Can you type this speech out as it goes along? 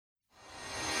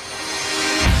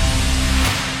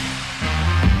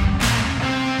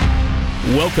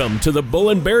Welcome to the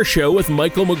Bull and Bear Show with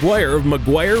Michael McGuire of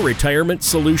McGuire Retirement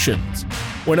Solutions.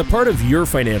 When a part of your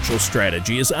financial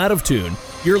strategy is out of tune,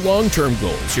 your long-term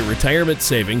goals, your retirement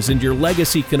savings, and your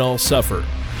legacy can all suffer.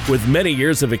 With many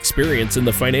years of experience in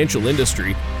the financial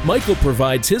industry, Michael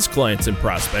provides his clients and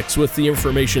prospects with the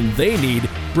information they need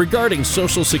regarding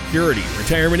Social Security,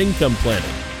 retirement income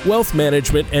planning, wealth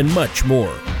management, and much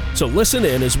more. So listen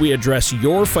in as we address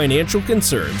your financial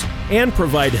concerns and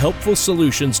provide helpful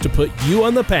solutions to put you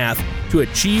on the path to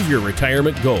achieve your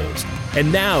retirement goals.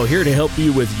 And now, here to help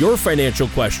you with your financial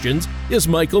questions is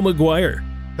Michael McGuire.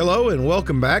 Hello and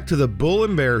welcome back to the Bull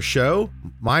and Bear Show.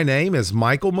 My name is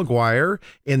Michael McGuire,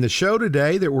 and the show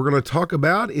today that we're going to talk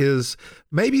about is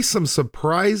maybe some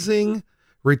surprising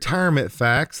retirement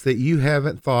facts that you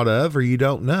haven't thought of or you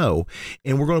don't know.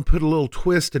 And we're going to put a little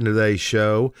twist in today's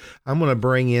show. I'm going to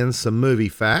bring in some movie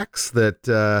facts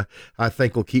that I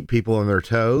think will keep people on their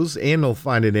toes and they'll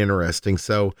find it interesting.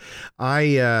 So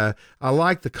I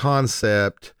like the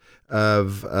concept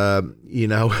of,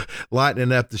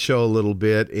 lightening up the show a little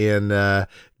bit and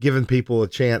giving people a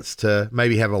chance to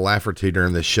maybe have a laugh or two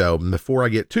during the show. And before I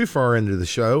get too far into the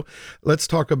show, let's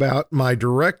talk about my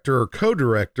director or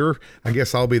co-director. I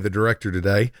guess I'll be the director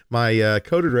today. My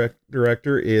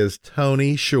co-director is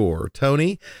Tony Shore.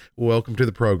 Tony, welcome to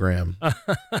the program.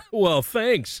 Well,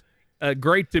 thanks.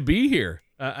 Great to be here.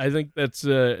 I think that's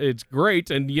it's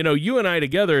great. And, you and I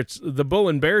together, it's the Bull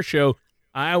and Bear Show.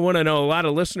 I want to know, a lot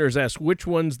of listeners ask, which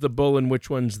one's the bull and which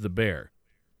one's the bear?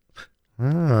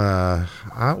 I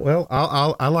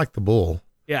like the bull.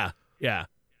 Yeah.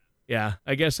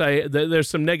 I guess there's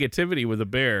some negativity with the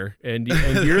bear, and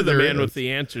you're the man with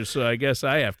the answers, so I guess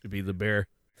I have to be the bear.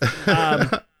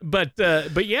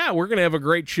 But yeah, we're going to have a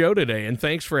great show today, and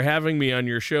thanks for having me on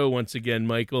your show once again,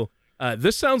 Michael.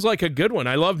 This sounds like a good one.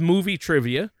 I love movie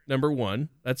trivia, number one.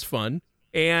 That's fun.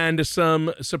 And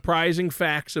some surprising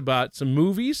facts about some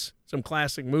movies, some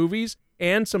classic movies,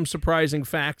 and some surprising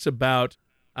facts about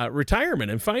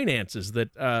retirement and finances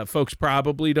that folks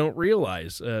probably don't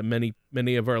realize, many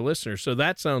of our listeners. So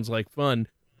that sounds like fun.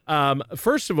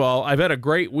 First of all, I've had a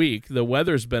great week. The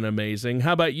weather's been amazing.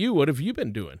 How about you? What have you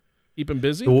been doing? Keeping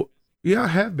busy? Well, yeah, I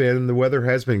have been. The weather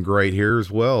has been great here as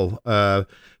well.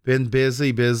 Been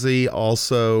busy,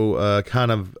 also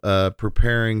kind of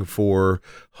preparing for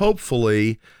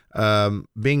hopefully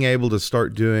being able to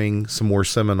start doing some more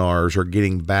seminars or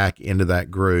getting back into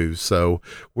that groove. So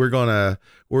we're gonna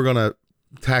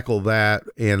tackle that,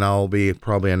 and I'll be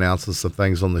probably announcing some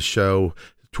things on the show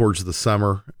towards the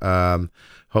summer.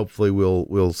 Hopefully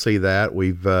we'll see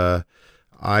that.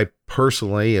 I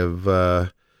personally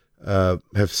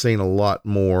have seen a lot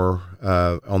more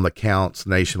on the counts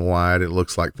nationwide. It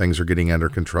looks like things are getting under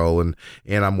control, and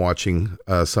I'm watching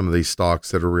some of these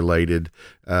stocks that are related,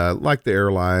 like the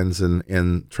airlines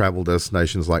and travel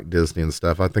destinations like Disney and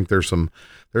stuff. I think there's some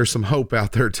hope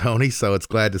out there, Tony. So it's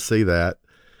glad to see that.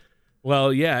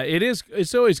 Well, yeah, it is.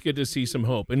 It's always good to see some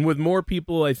hope, and with more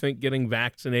people, I think, getting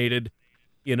vaccinated,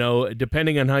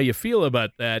 depending on how you feel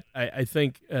about that, I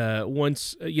think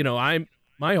once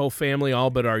my whole family, all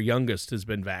but our youngest, has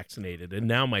been vaccinated, and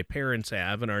now my parents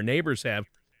have, and our neighbors have.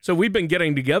 So we've been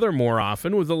getting together more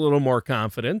often with a little more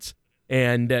confidence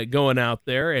and going out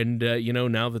there. And,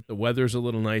 now that the weather's a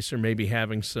little nicer, maybe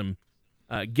having some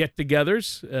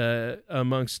get-togethers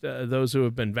amongst those who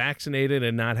have been vaccinated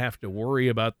and not have to worry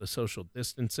about the social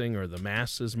distancing or the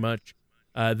masks as much.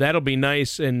 That'll be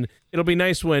nice, and it'll be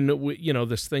nice when,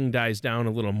 this thing dies down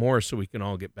a little more so we can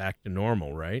all get back to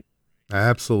normal, right?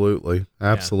 Absolutely.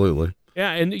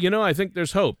 Yeah, and I think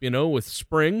there's hope. With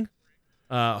spring,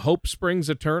 hope springs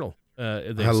eternal. I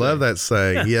love that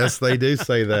saying. Yes, they do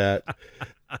say that.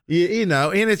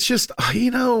 And it's just,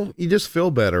 you just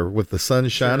feel better with the sun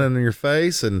shining on your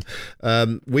face. And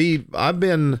I've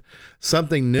been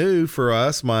something new for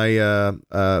us. My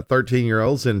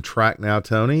 13-year-old's in track now,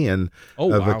 Tony, and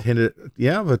I've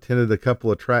attended a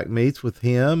couple of track meets with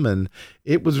him, and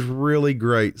it was really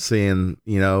great seeing,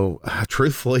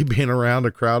 truthfully being around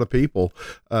a crowd of people.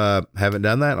 Haven't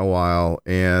done that in a while,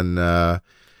 and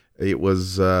it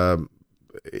was a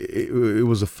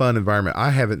fun environment. I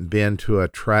haven't been to a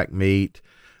track meet,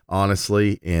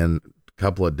 honestly, in a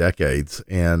couple of decades,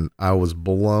 and I was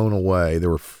blown away.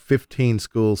 There were 15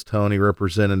 schools, Tony,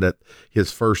 represented at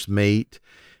his first meet,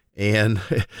 and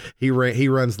he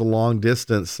runs the long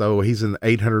distance, so he's in the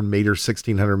 800 meter,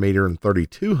 1600 meter, and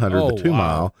 3200, the 2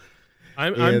 mile.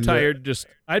 I'm tired.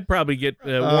 I'd probably get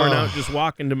worn out just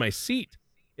walking to my seat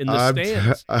in the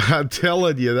stands. I'm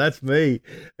telling you, that's me.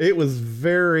 It was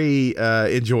very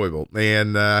enjoyable,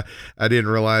 and I didn't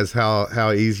realize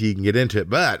how easy you can get into it.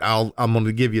 But I'm going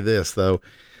to give you this, though.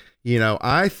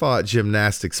 I thought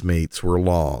gymnastics meets were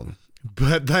long,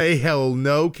 but they held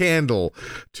no candle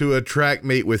to a track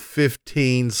meet with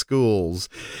 15 schools.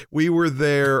 We were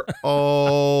there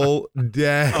all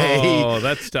day. Oh,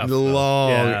 that's tough.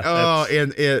 Long. Yeah,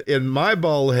 and in my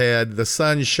bald head, the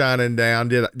sun's shining down.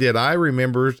 Did I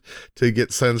remember to get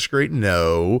sunscreen?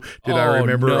 No. Did I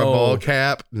remember a ball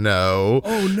cap? No.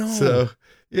 Oh, no. So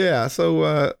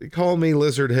call me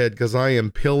lizard head because I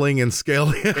am pilling and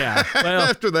scaling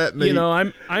after that meet.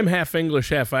 I'm half English,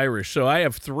 half Irish, so I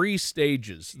have 3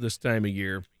 stages this time of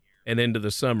year and into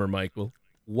the summer, Michael.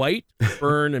 White,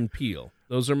 burn, and peel.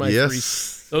 Those are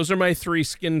my three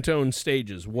skin tone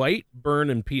stages. White, burn,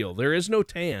 and peel. There is no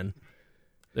tan.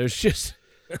 There's just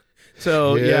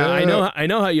so I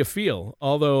know how you feel.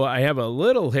 Although I have a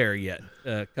little hair yet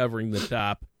covering the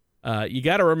top. You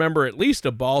got to remember at least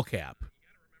a ball cap,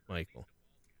 Michael.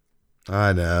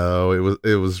 I know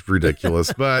it was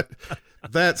ridiculous, but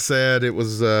that said, it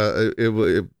was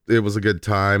a good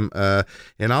time.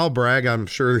 And I'll brag. I'm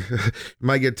sure you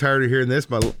might get tired of hearing this.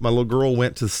 My little girl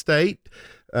went to state,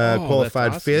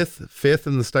 qualified awesome. fifth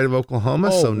in the state of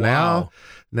Oklahoma.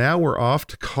 Now we're off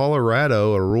to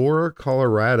Colorado, Aurora,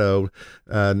 Colorado,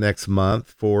 next month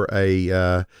for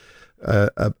a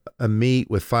meet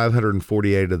with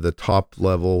 548 of the top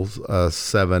levels,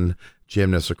 7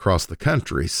 gymnasts across the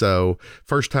country. So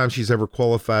first time she's ever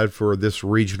qualified for this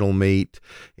regional meet,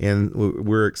 and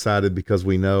we're excited because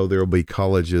we know there will be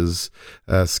colleges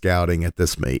scouting at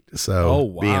this meet.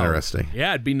 So be interesting.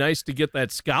 Yeah, it'd be nice to get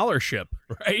that scholarship,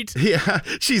 right? Yeah,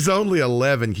 she's only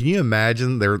 11. Can you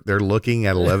imagine? They're looking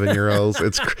at 11-year-olds.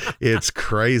 It's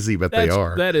crazy, but they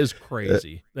are. That is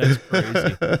crazy. That's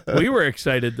crazy. We were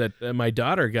excited that my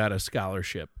daughter got a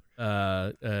scholarship.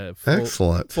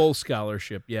 Excellent. Full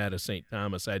scholarship, to St.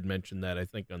 Thomas. I'd mentioned that, I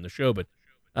think, on the show, but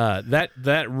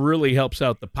that really helps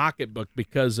out the pocketbook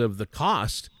because of the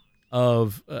cost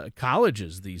of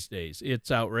colleges these days. It's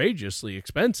outrageously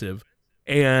expensive,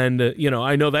 and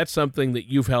I know that's something that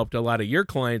you've helped a lot of your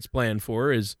clients plan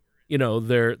for is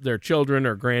their children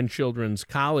or grandchildren's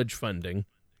college funding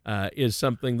is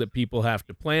something that people have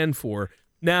to plan for.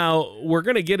 Now we're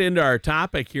going to get into our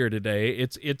topic here today.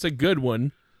 It's a good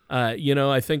one.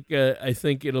 I think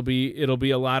it'll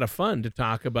be a lot of fun to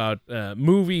talk about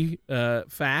movie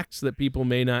facts that people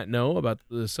may not know about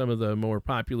some of the more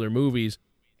popular movies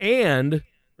and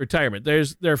retirement. There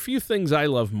are a few things I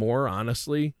love more,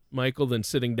 honestly, Michael, than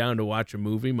sitting down to watch a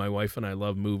movie. My wife and I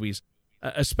love movies,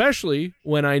 especially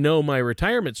when I know my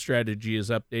retirement strategy is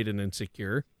updated and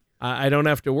secure. I don't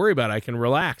have to worry about it. I can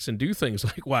relax and do things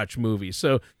like watch movies.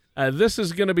 So this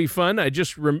is going to be fun. I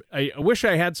wish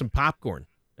I had some popcorn.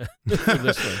 For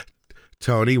this one.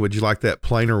 Tony, would you like that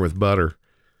plainer with butter?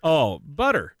 Oh,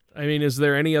 butter. I mean, is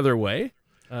there any other way?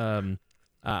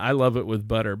 I love it with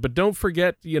butter. But don't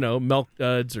forget, Milk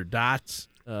Duds or Dots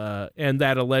and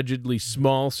that allegedly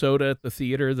small soda at the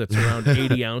theater that's around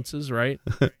 80 ounces, right?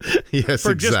 Yes,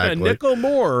 For exactly. just a nickel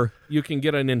more, you can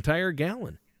get an entire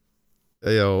gallon.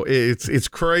 It's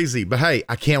crazy, but hey,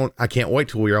 I can't wait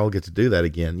till we all get to do that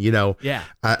again.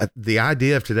 The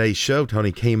idea of today's show,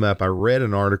 Tony, came up. I read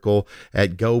an article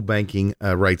at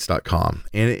gobankingrates.com,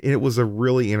 and it was a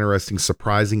really interesting,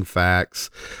 surprising facts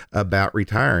about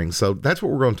retiring. So that's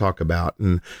what we're going to talk about.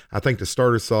 And I think to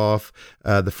start us off,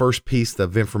 the first piece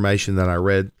of information that I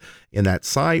read in that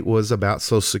site was about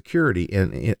Social Security,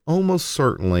 and it almost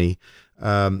certainly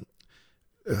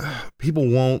people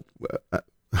won't.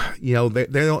 They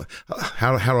don't.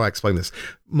 How do I explain this?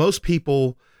 Most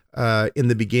people in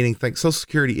the beginning think Social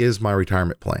Security is my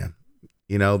retirement plan.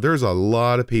 There's a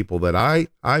lot of people that I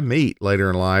meet later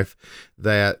in life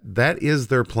that is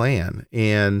their plan.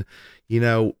 And,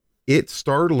 it's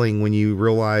startling when you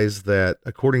realize that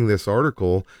according to this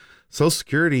article, Social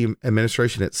Security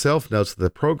Administration itself notes that the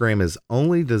program is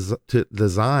only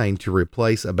designed to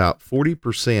replace about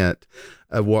 40%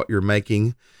 of what you're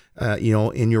making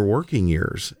in your working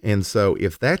years. And so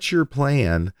if that's your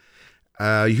plan,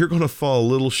 you're going to fall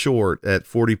a little short at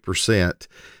 40%.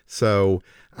 So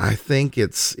I think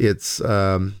it's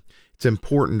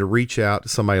important to reach out to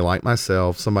somebody like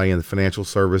myself, somebody in the financial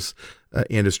service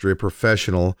industry, a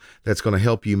professional that's going to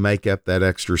help you make up that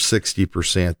extra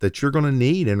 60% that you're going to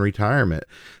need in retirement.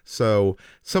 So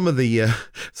some of the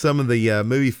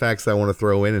movie facts I want to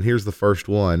throw in, and here's the first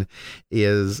one,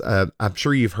 is I'm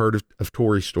sure you've heard of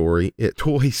Toy Story,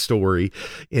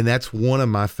 and that's one of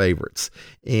my favorites.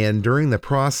 And during the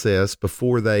process,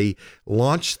 before they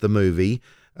launched the movie,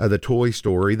 the Toy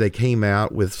Story, they came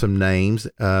out with some names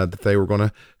that they were going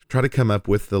to try to come up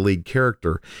with the lead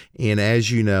character. And as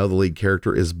you know, the lead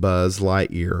character is Buzz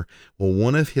Lightyear. Well,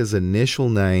 one of his initial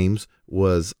names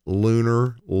was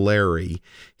Lunar Larry.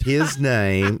 His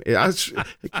name,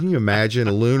 can you imagine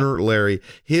Lunar Larry?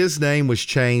 His name was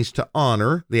changed to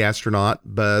honor the astronaut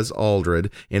Buzz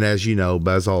Aldrin. And as you know,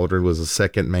 Buzz Aldrin was the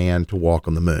second man to walk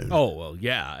on the moon. Oh, well,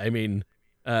 yeah. I mean,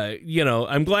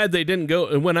 I'm glad they didn't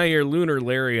go. When I hear Lunar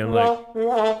Larry, I'm like,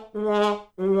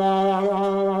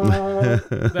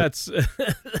 that's,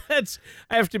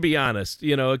 I have to be honest,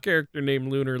 a character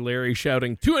named Lunar Larry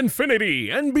shouting to infinity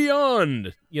and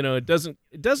beyond, it doesn't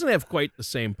have quite the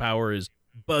same power as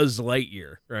Buzz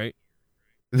Lightyear, right?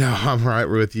 No, I'm right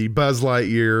with you. Buzz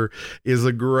Lightyear is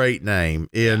a great name.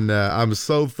 And I'm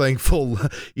so thankful,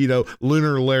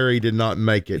 Lunar Larry did not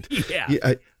make it.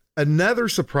 Yeah. Another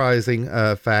surprising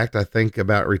fact, I think,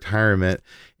 about retirement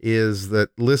is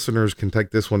that listeners can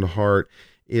take this one to heart,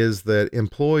 is that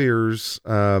employers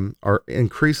are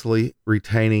increasingly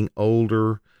retaining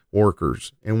older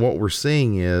workers. And what we're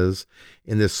seeing is,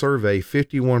 in this survey,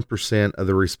 51% of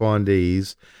the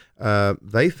respondees,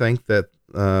 they think that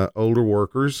older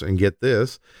workers, and get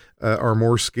this, are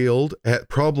more skilled at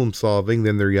problem solving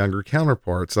than their younger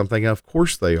counterparts. I'm thinking, of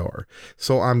course they are.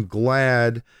 So I'm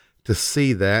glad to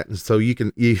see that. And so you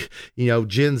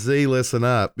Gen Z, listen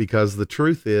up, because the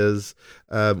truth is,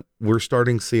 we're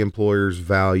starting to see employers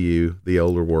value the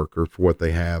older worker for what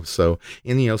they have. So,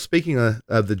 and speaking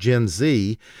of the Gen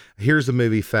Z, here's a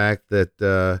movie fact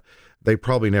that they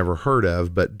probably never heard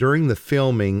of, but during the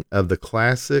filming of the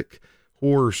classic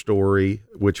horror story,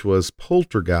 which was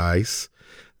Poltergeist,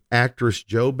 actress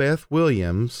Jo Beth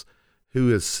Williams,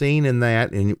 who is seen in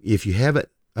that, and if you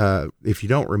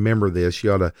don't remember this,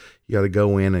 you ought to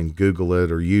go in and Google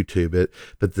it or YouTube it.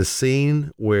 But the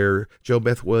scene where Jo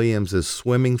Beth Williams is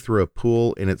swimming through a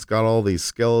pool and it's got all these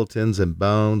skeletons and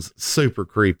bones, super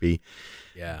creepy.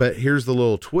 Yeah. But here's the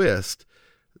little twist.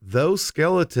 Those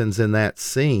skeletons in that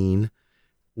scene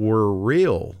were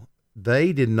real.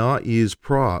 They did not use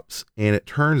props. And it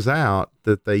turns out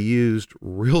that they used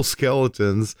real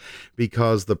skeletons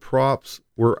because the props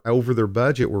were over their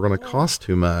budget, were going to cost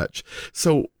too much.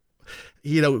 So,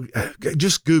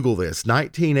 just Google this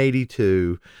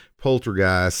 1982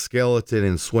 Poltergeist skeleton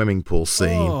in swimming pool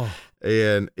scene. Oh.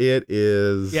 And it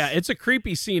is. Yeah, it's a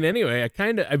creepy scene anyway.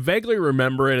 I vaguely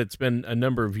remember it. It's been a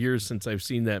number of years since I've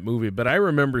seen that movie, but I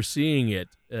remember seeing it,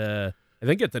 I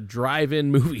think at the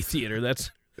drive-in movie theater.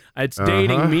 It's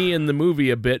dating me in the movie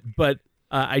a bit, but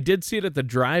I did see it at the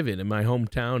drive-in in my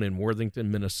hometown in Worthington,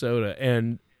 Minnesota.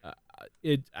 And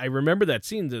I remember that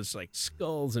scene. There's like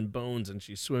skulls and bones and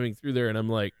she's swimming through there. And I'm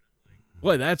like,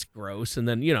 boy, that's gross. And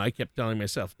then, I kept telling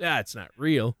myself, it's not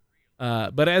real.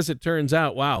 But as it turns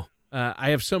out, wow. I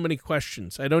have so many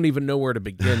questions. I don't even know where to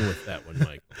begin with that one,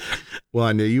 Mike. Well,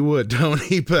 I knew you would,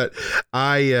 Tony, but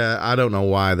I don't know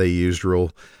why they used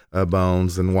real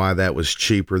bones and why that was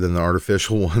cheaper than the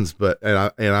artificial ones. But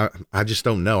I just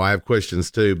don't know. I have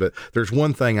questions too. But there's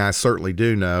one thing I certainly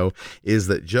do know is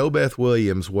that Jo Beth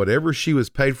Williams, whatever she was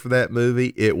paid for that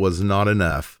movie, it was not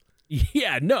enough.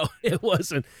 Yeah, no, it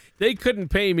wasn't. They couldn't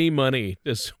pay me money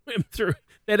to swim through.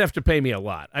 They'd have to pay me a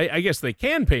lot. I guess they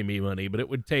can pay me money, but it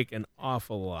would take an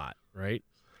awful lot, right?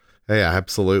 Yeah,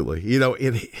 absolutely.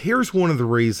 And here's one of the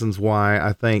reasons why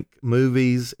I think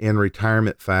movies and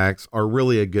retirement facts are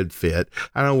really a good fit.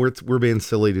 I know we're being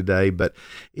silly today, but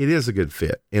it is a good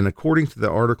fit. And according to the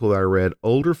article that I read,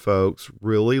 older folks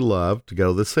really love to go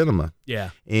to the cinema. Yeah.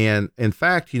 And in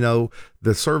fact, the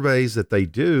surveys that they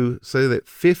do say that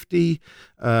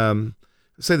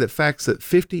facts that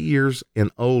 50 years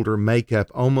and older make up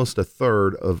almost a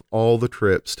third of all the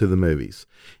trips to the movies.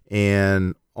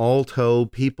 And all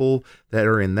told, people that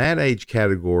are in that age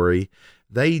category,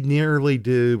 they nearly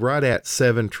do right at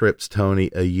 7 trips,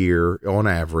 Tony, a year on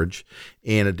average.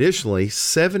 And additionally,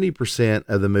 70%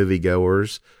 of the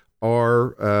moviegoers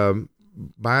are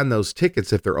buying those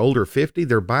tickets. If they're older 50,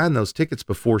 they're buying those tickets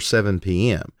before 7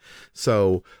 p.m.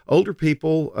 So older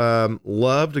people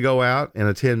love to go out and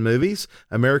attend movies.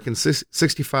 Americans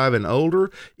 65 and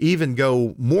older even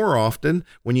go more often.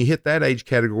 When you hit that age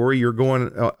category, you're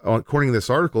going, according to this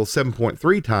article,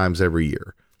 7.3 times every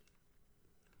year.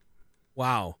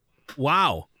 Wow.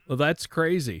 Well, that's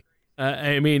crazy.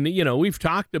 I mean, we've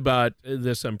talked about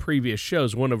this on previous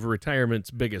shows. One of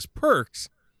retirement's biggest perks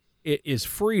is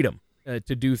freedom.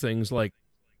 To do things like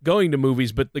going to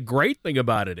movies. But the great thing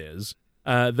about it is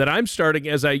that I'm starting,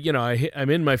 as I'm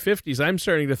in my 50s, I'm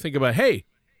starting to think about, hey,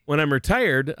 when I'm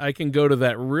retired, I can go to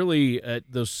that really,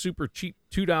 those super cheap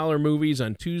 $2 movies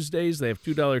on Tuesdays. They have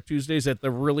 $2 Tuesdays at the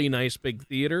really nice big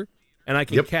theater. And I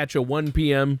can catch a 1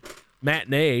 p.m.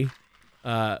 matinee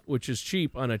which is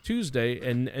cheap on a Tuesday,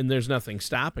 and there's nothing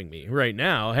stopping me right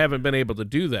now. I haven't been able to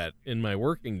do that in my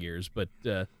working years, but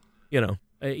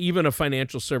even a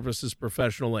financial services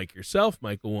professional like yourself,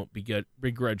 Michael, won't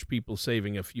begrudge people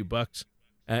saving a few bucks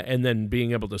and then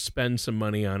being able to spend some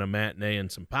money on a matinee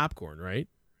and some popcorn, right?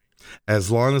 As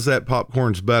long as that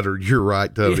popcorn's buttered, you're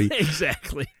right, Toby. Yeah,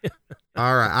 exactly.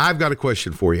 All right, I've got a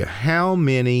question for you. How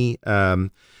many,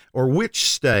 or which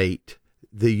state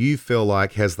do you feel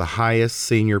like has the highest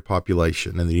senior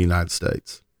population in the United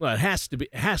States? Well, it has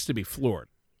to be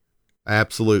Florida.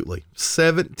 Absolutely.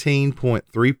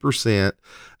 17.3%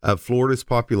 of Florida's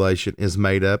population is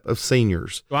made up of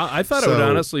seniors. Well, I thought it would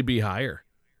honestly be higher.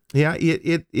 Yeah,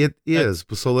 it is.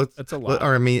 So that's a lot.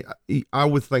 I mean, I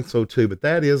would think so too, but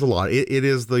that is a lot. It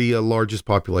is the largest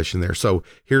population there. So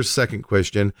here's the second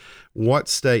question. What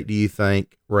state do you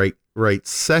think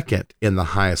rates second in the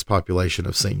highest population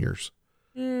of seniors?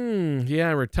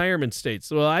 Yeah, retirement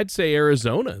states. Well, I'd say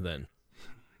Arizona then.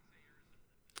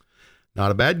 Not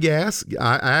a bad guess.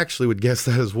 I actually would guess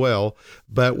that as well.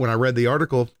 But when I read the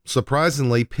article,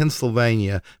 surprisingly,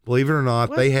 Pennsylvania, believe it or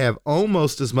not, they have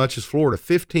almost as much as Florida.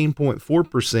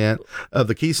 15.4% of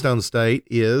the Keystone State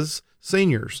is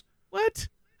seniors. What?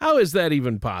 How is that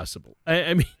even possible?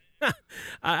 I mean,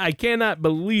 I cannot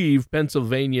believe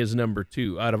Pennsylvania is number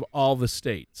 2 out of all the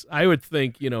states. I would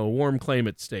think, a warm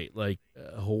climate state like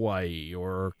Hawaii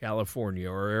or California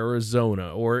or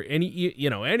Arizona or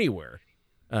anywhere.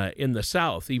 In the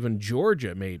South, even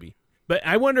Georgia, maybe. But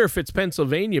I wonder if it's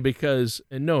Pennsylvania because,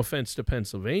 and no offense to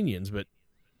Pennsylvanians, but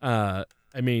all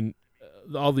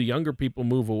the younger people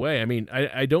move away. I mean,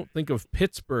 I don't think of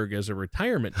Pittsburgh as a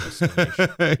retirement destination.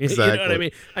 Exactly. You know what I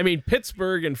mean? I mean,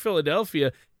 Pittsburgh and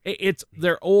Philadelphia,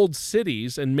 they're old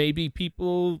cities, and maybe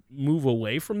people move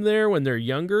away from there when they're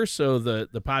younger, so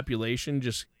the population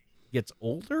just gets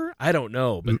older. I don't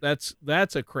know, but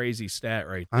that's a crazy stat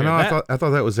right there. I know. I thought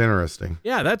that was interesting.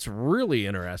 Yeah, that's really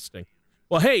interesting.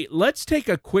 Well, hey, let's take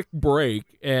a quick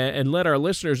break and let our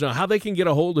listeners know how they can get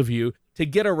a hold of you to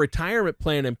get a retirement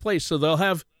plan in place, so they'll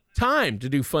have time to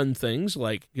do fun things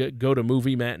like go to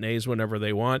movie matinees whenever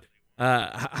they want.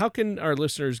 How can our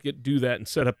listeners do that and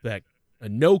set up that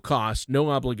no cost, no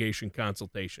obligation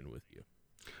consultation with you?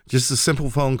 Just a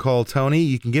simple phone call, Tony.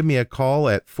 You can give me a call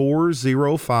at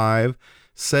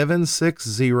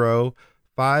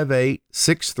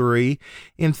 405-760-5863,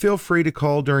 and feel free to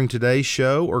call during today's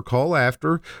show or call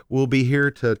after. We'll be here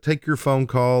to take your phone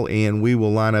call, and we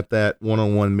will line up that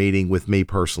one-on-one meeting with me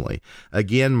personally.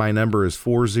 Again, my number is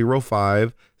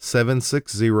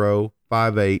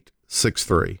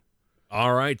 405-760-5863.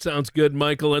 All right, sounds good,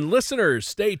 Michael. And listeners,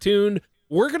 stay tuned.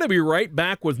 We're going to be right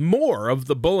back with more of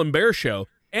the Bull and Bear Show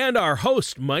and our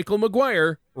host, Michael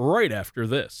McGuire, right after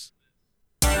this.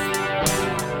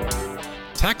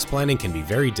 Tax planning can be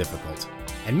very difficult,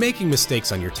 and making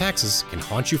mistakes on your taxes can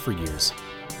haunt you for years.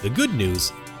 The good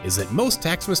news is that most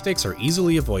tax mistakes are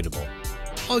easily avoidable.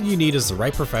 All you need is the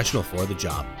right professional for the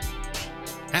job.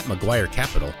 At McGuire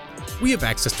Capital, we have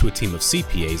access to a team of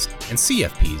CPAs and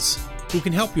CFPs who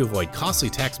can help you avoid costly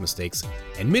tax mistakes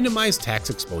and minimize tax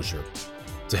exposure.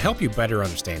 To help you better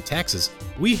understand taxes,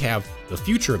 we have The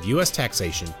Future of U.S.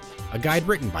 Taxation, a guide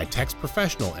written by tax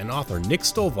professional and author Nick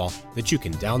Stovall that you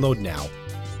can download now.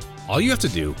 All you have to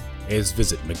do is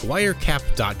visit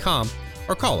McGuireCap.com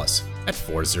or call us at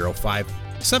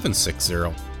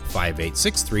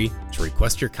 405-760-5863 to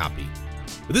request your copy.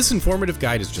 This informative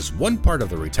guide is just one part of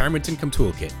the Retirement Income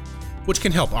Toolkit, which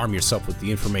can help arm yourself with the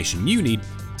information you need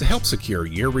to help secure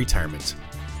your retirement.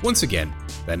 Once again,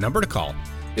 that number to call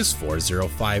is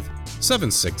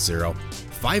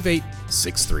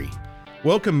 405-760-5863.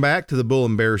 Welcome back to the Bull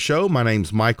and Bear Show. My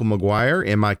name's Michael McGuire,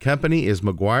 and my company is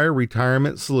McGuire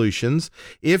Retirement Solutions.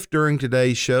 If during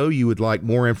today's show you would like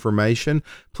more information,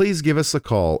 please give us a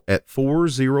call at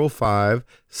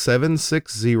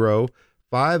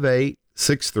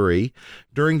 405-760-5863.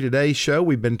 During today's show,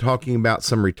 we've been talking about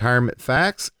some retirement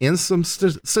facts and some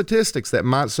statistics that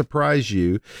might surprise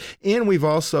you. And we've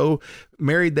also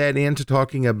married that into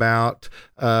talking about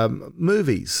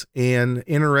movies and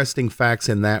interesting facts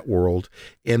in that world.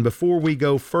 And before we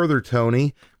go further,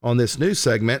 Tony, on this new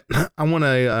segment, I want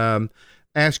to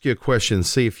ask you a question,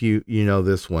 see if you know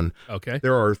this one. Okay.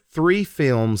 There are 3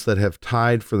 films that have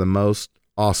tied for the most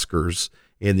Oscars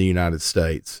in the United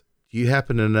States. Do you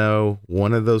happen to know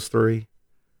one of those 3?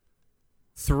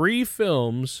 3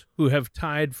 films who have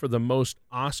tied for the most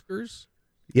Oscars?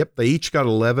 Yep, they each got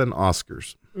 11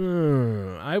 Oscars.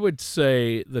 I would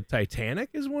say the Titanic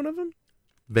is one of them.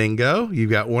 Bingo, you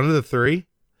got one of the 3.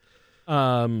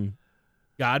 The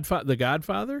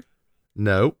Godfather?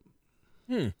 Nope.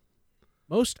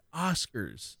 Most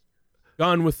Oscars.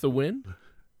 Gone with the Wind?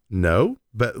 No,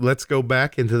 but let's go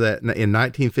back into that. In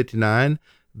 1959,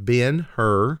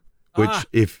 Ben-Hur, which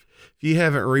if you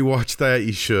haven't rewatched that,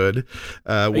 you should.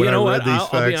 I'll be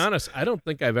honest. I don't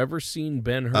think I've ever seen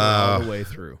Ben-Hur all the way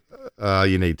through.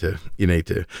 You need to. Yeah.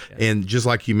 And just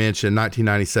like you mentioned,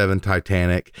 1997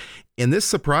 Titanic. And this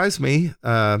surprised me.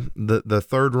 The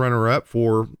third runner-up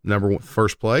for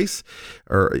first place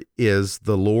is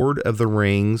The Lord of the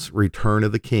Rings: Return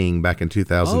of the King back in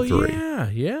 2003. Oh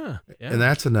yeah. And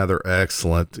that's another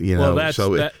excellent. That's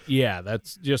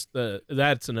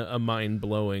a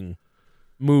mind-blowing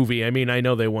movie. I mean, I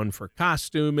know they won for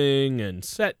costuming and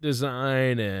set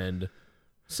design and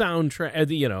soundtrack.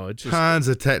 It's just tons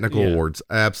of technical awards.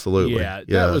 Absolutely. Yeah,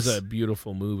 that was a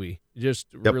beautiful movie. Just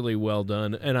really well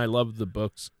done. And I loved the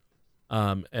books.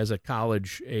 As a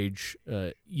college age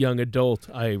young adult,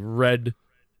 I read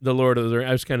The Lord of the Rings.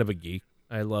 I was kind of a geek.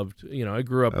 I loved, I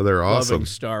grew up loving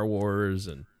Star Wars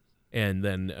and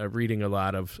then reading a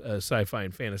lot of sci-fi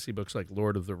and fantasy books like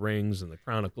Lord of the Rings and the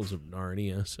Chronicles of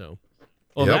Narnia. So,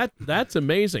 that's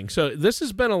amazing. So this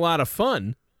has been a lot of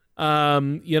fun.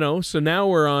 So now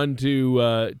we're on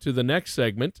to the next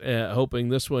segment, hoping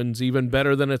this one's even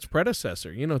better than its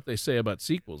predecessor. You know what they say about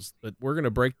sequels, but we're going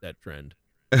to break that trend.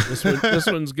 This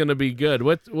one's going to be good.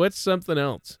 What's something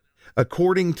else?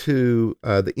 According to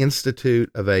the Institute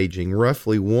of Aging,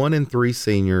 roughly 1 in 3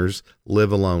 seniors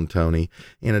live alone, Tony.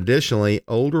 And additionally,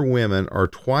 older women are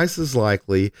twice as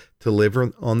likely to live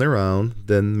on their own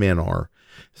than men are.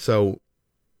 So,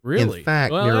 really? In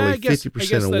fact, nearly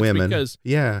 50% of women.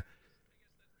 Yeah,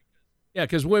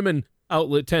 because women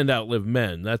tend to outlive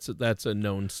men. That's a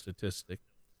known statistic.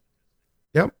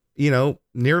 Yep.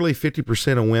 Nearly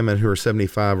 50% of women who are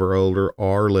 75 or older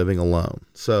are living alone.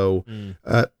 So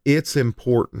it's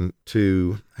important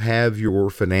to have your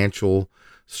financial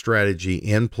strategy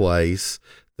in place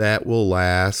that will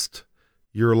last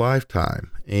your lifetime.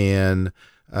 And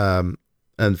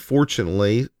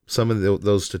unfortunately, some of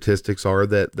those statistics are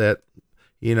that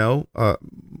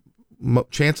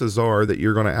chances are that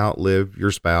you're going to outlive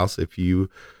your spouse if you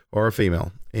are a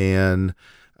female, and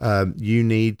you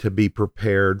need to be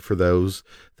prepared for those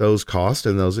costs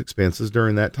and those expenses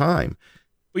during that time.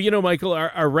 Well, Michael,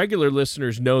 our regular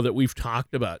listeners know that we've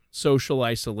talked about social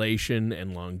isolation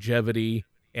and longevity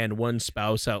and one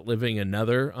spouse outliving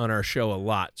another on our show a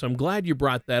lot. So I'm glad you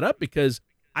brought that up, because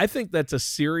I think that's a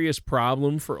serious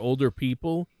problem for older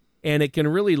people, and it can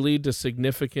really lead to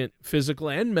significant physical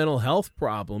and mental health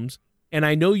problems. And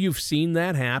I know you've seen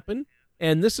that happen,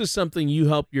 and this is something you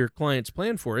help your clients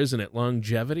plan for, isn't it?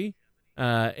 Longevity.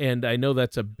 And I know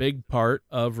that's a big part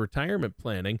of retirement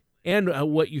planning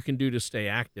and what you can do to stay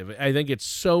active. I think it's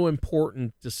so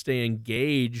important to stay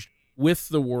engaged with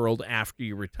the world after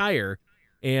you retire.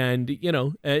 And,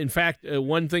 in fact,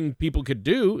 one thing people could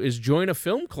do is join a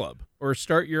film club or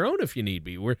start your own if you need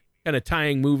be. We're kind of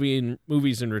tying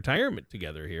movies and retirement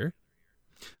together here.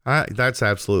 That's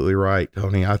absolutely right,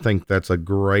 Tony. I think that's a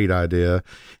great idea.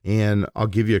 And I'll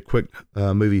give you a quick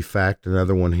movie fact,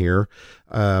 another one here.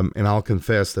 And I'll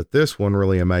confess that this one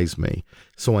really amazed me.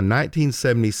 So in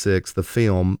 1976, the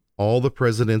film All the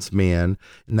President's Men,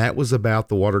 and that was about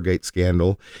the Watergate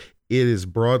scandal, it is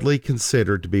broadly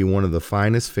considered to be one of the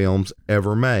finest films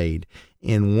ever made.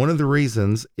 And one of the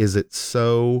reasons is it's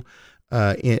so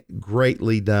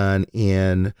greatly done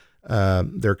in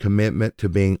their commitment to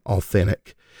being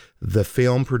authentic. The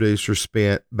film producer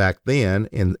spent back then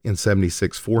in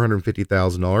 76,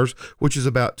 $450,000, which is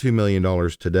about $2 million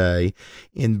today,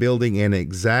 in building an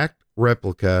exact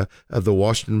replica of the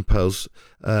Washington Post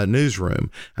newsroom.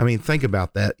 I mean, think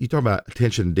about that. You talk about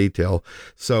attention to detail.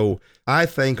 So I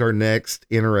think our next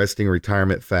interesting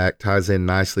retirement fact ties in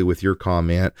nicely with your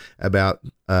comment about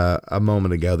a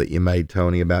moment ago that you made,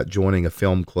 Tony, about joining a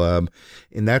film club.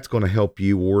 And that's going to help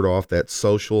you ward off that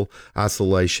social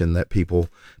isolation that people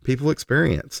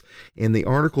experience. And the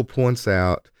article points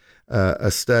out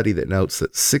a study that notes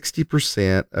that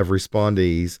 60% of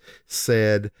respondees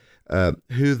said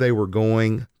who they were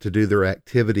going to do their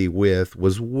activity with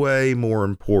was way more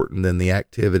important than the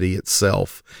activity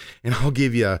itself. And I'll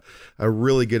give you a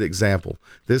really good example.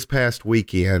 This past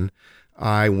weekend,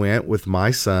 I went with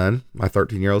my son, my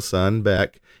 13-year-old son,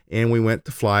 Beck, and we went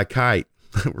to fly a kite.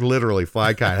 Literally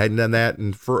fly a kite. I hadn't done that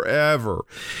in forever.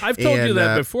 I've told you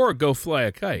that before. Go fly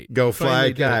a kite. Go fly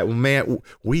a kite. Well, man,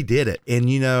 we did it. And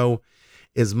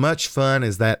as much fun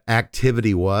as that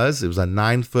activity was. It was a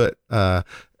 9-foot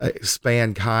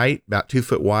span kite, about 2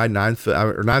 foot wide, 9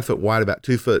 foot wide, about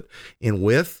 2 foot in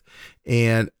width.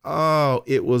 And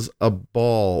it was a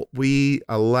ball.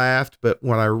 I laughed, but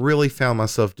what I really found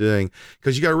myself doing,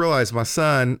 because you got to realize my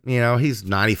son, he's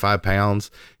 95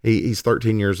 pounds. He's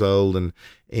 13 years old,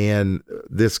 and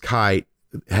this kite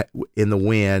in the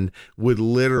wind would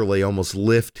literally almost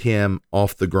lift him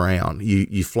off the ground.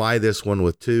 You fly this one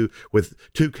with two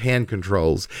hand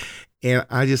controls, and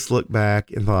I just looked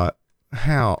back and thought,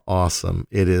 how awesome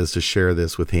it is to share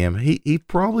this with him. He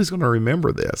probably is going to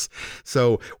remember this.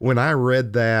 So when I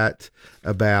read that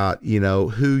about,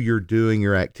 who you're doing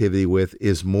your activity with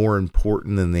is more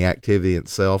important than the activity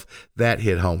itself, that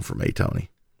hit home for me, Tony.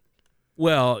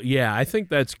 Well, yeah, I think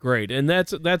that's great. And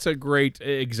that's a great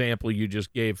example you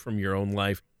just gave from your own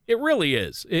life. It really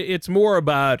is. It's more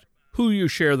about who you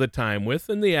share the time with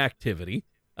and the activity.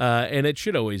 And it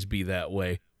should always be that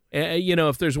way.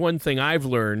 If there's one thing I've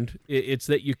learned, it's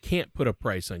that you can't put a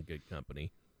price on good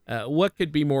company. What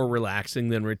could be more relaxing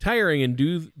than retiring and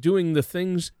doing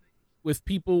things with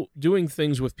people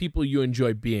you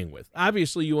enjoy being with?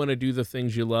 Obviously, you want to do the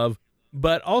things you love,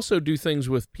 but also do things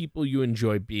with people you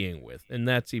enjoy being with, and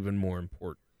that's even more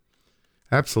important.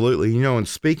 Absolutely. And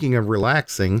speaking of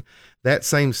relaxing, that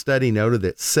same study noted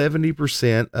that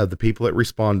 70% of the people that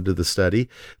responded to the study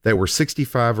that were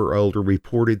 65 or older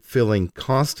reported feeling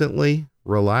constantly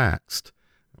relaxed.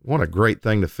 What a great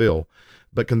thing to feel.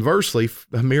 But conversely,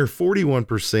 a mere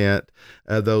 41%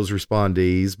 of those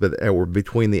respondees, that were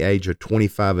between the age of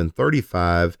 25 and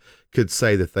 35, could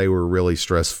say that they were really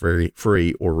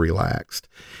stress-free or relaxed.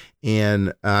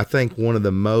 And I think one of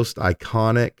the most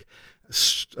iconic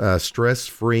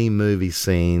stress-free movie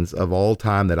scenes of all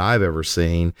time that I've ever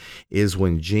seen is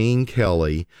when Gene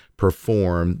Kelly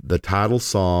performed the title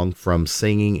song from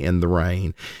Singing in the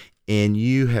Rain. And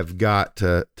you have got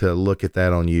to look at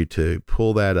that on YouTube.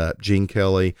 Pull that up. Gene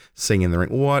Kelly, Singing in the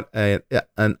Rain. What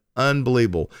an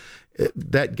unbelievable.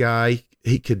 That guy,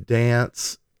 he could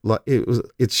dance.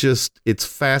 It's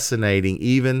fascinating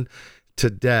even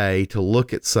today to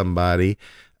look at somebody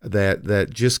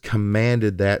that just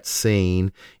commanded that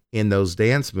scene in those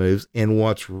dance moves. And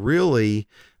what's really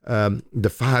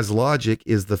defies logic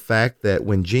is the fact that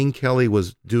when Gene Kelly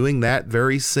was doing that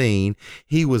very scene,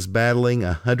 he was battling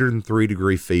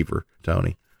 103-degree fever,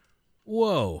 Tony.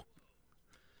 Whoa.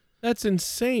 That's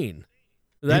insane.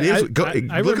 It is. Look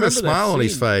at the smile on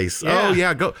his face. Yeah. Oh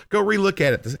yeah, go relook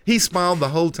at it. He smiled the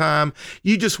whole time.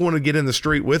 You just want to get in the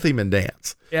street with him and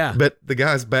dance. Yeah. But the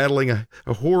guy's battling a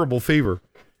horrible fever.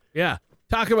 Yeah.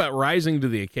 Talk about rising to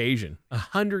the occasion.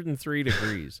 103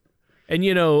 degrees. And,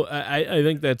 I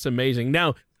think that's amazing.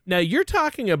 Now you're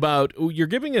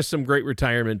giving us some great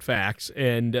retirement facts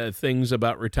and things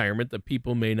about retirement that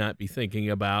people may not be thinking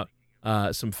about.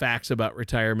 Some facts about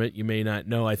retirement you may not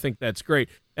know. I think that's great.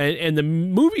 And the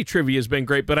movie trivia has been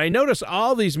great, but I notice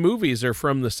all these movies are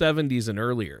from the 70s and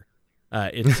earlier,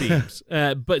 it seems.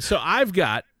 But so I've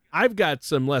got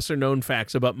some lesser known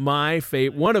facts about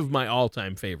one of my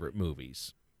all-time favorite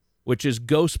movies, which is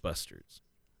Ghostbusters.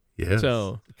 Yes.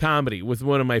 So comedy with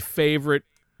one of my favorite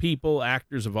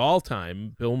actors of all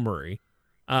time, Bill Murray.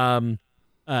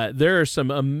 There are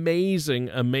some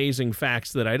amazing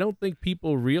facts that I don't think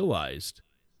people realized.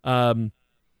 You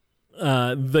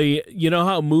know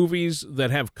how movies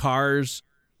that have cars,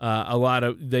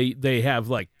 they have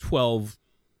like 12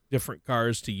 different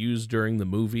cars to use during the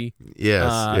movie.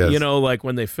 Yes. Like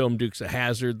when they filmed Dukes of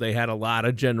Hazzard, they had a lot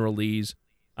of General Lees.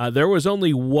 There was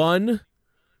only one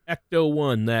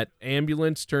Ecto-1, that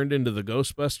ambulance turned into the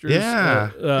Ghostbusters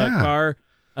car.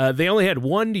 They only had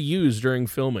one to use during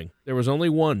filming. There was only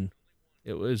one.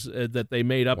 It was that they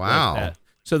made up like that.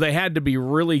 So they had to be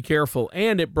really careful,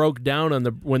 and it broke down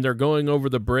when they're going over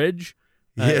the bridge.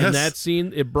 In that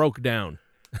scene, it broke down.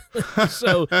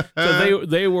 so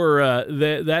they were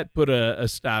that put a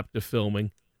stop to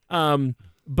filming.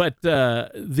 But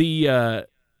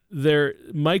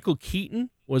Michael Keaton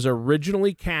was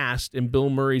originally cast in Bill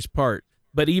Murray's part,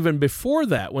 but even before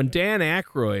that, when Dan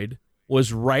Aykroyd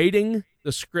was writing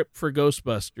the script for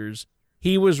Ghostbusters,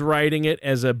 he was writing it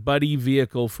as a buddy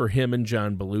vehicle for him and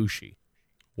John Belushi.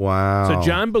 Wow. So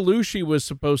John Belushi was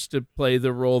supposed to play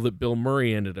the role that Bill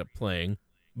Murray ended up playing,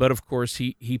 but of course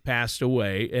he passed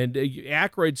away, and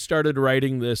Aykroyd started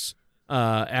writing this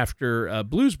after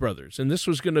Blues Brothers, and this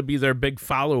was going to be their big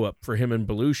follow-up for him and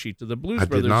Belushi to the Blues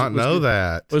Brothers. I did not know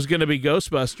that. Was going to be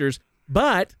Ghostbusters,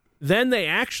 but then they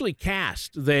actually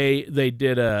cast. They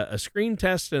did a screen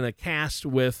test and a cast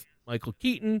with Michael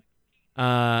Keaton,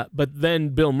 But then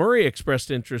Bill Murray expressed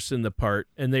interest in the part,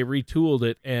 and they retooled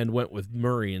it and went with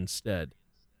Murray instead.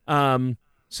 Another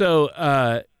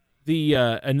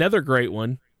great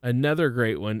one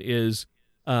is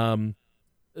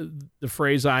the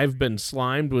phrase "I've been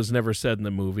slimed" was never said in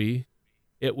the movie.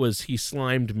 It was "he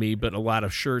slimed me," but a lot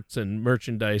of shirts and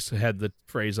merchandise had the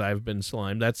phrase "I've been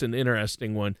slimed." That's an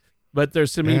interesting one. But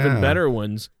there's some even better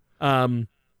ones.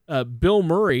 Bill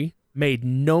Murray made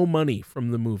no money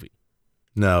from the movie.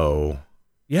 No.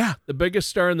 Yeah, the biggest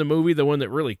star in the movie, the one that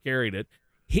really carried it.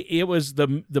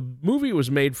 The movie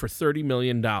was made for $30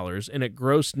 million, and it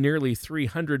grossed nearly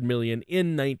 $300 million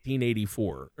in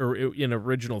 1984, or in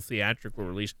original theatrical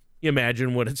release. You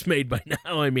imagine what it's made by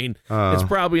now. I mean, it's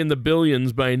probably in the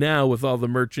billions by now with all the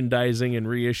merchandising and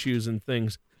reissues and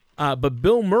things. But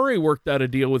Bill Murray worked out a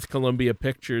deal with Columbia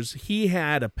Pictures. He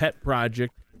had a pet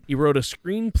project. He wrote a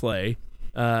screenplay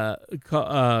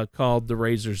called The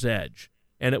Razor's Edge.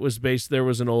 And it was there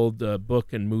was an old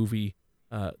book and movie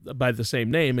by the same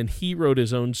name, and he wrote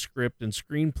his own script and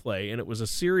screenplay, and it was a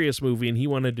serious movie, and he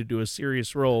wanted to do a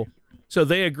serious role. So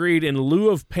they agreed in lieu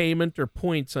of payment or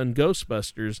points on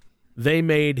Ghostbusters, they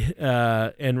made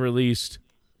and released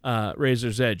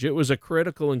Razor's Edge. It was a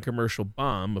critical and commercial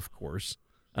bomb, of course.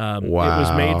 Wow. It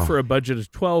was made for a budget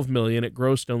of $12 million. It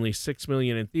grossed only $6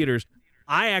 million in theaters.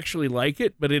 I actually like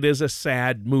it, but it is a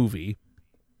sad movie.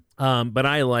 But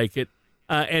I like it.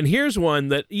 And here's one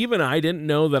that even I didn't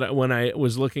know that when I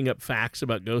was looking up facts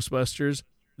about Ghostbusters.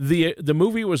 The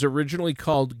movie was originally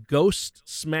called Ghost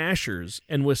Smashers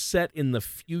and was set in the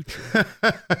future.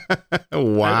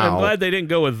 Wow. I'm glad they didn't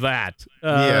go with that.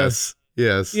 Yes.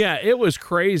 Yeah, it was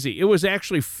crazy. It was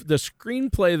actually the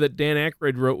screenplay that Dan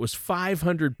Aykroyd wrote was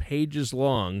 500 pages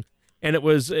long, and it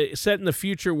was set in the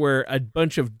future where a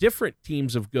bunch of different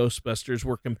teams of Ghostbusters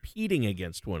were competing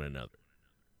against one another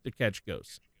to catch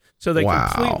ghosts. So they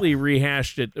completely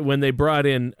rehashed it when they brought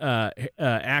in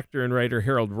actor and writer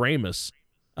Harold Ramis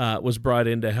was brought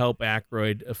in to help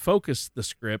Aykroyd focus the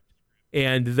script,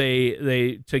 and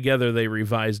they together they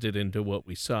revised it into what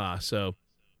we saw. So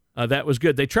that was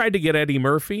good. They tried to get Eddie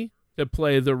Murphy to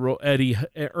play the role,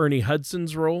 Ernie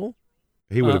Hudson's role.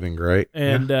 He would have been great.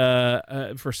 And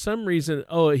for some reason,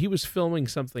 he was filming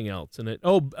something else in it.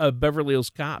 Beverly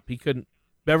Hills Cop. He couldn't.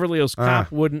 Beverly Hills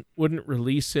Cop wouldn't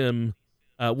release him.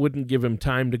 Wouldn't give him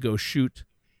time to go shoot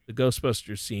the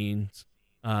Ghostbusters scenes,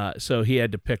 so he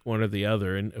had to pick one or the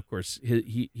other. And of course,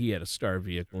 he had a star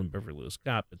vehicle in Beverly Hills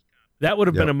Cop, but that would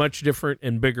have been a much different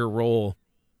and bigger role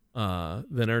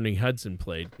than Ernie Hudson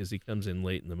played because he comes in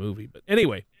late in the movie. But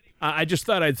anyway, I just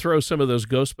thought I'd throw some of those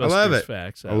Ghostbusters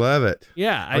facts out. I love it.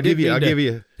 Yeah, I'll give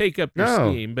you take up your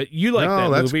steam, but you like that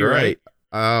that's movie, great. right?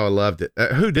 Oh, I loved it.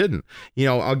 Who didn't?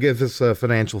 I'll give this a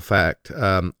financial fact.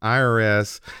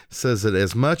 IRS says that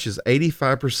as much as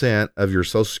 85% of your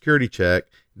Social Security check,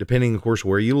 depending, of course,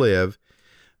 where you live,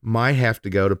 might have to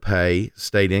go to pay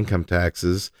state income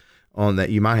taxes on that.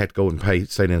 You might have to go and pay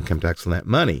state income tax on that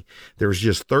money. There's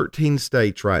just 13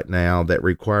 states right now that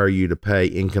require you to pay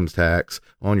income tax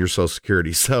on your Social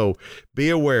Security. So be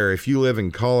aware, if you live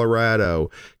in Colorado,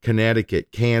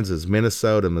 Connecticut, Kansas,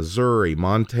 Minnesota, Missouri,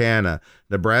 Montana,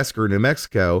 Nebraska, or New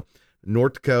Mexico,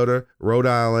 North Dakota, Rhode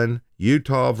Island,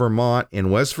 Utah, Vermont,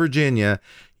 and West Virginia,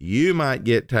 you might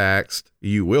get taxed.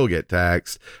 You will get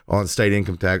taxed on state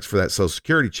income tax for that Social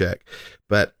Security check.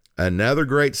 But another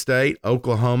great state,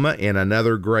 Oklahoma, and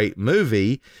another great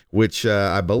movie, which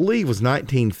I believe was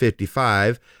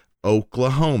 1955,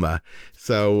 Oklahoma.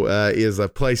 So is a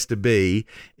place to be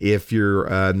if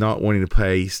you're not wanting to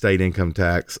pay state income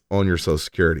tax on your Social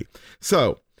Security.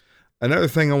 So another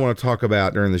thing I want to talk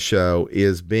about during the show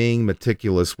is being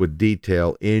meticulous with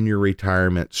detail in your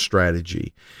retirement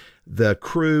strategy. The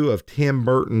crew of Tim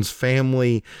Burton's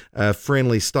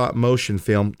family-friendly stop-motion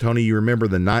film. Tony, you remember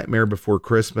The Nightmare Before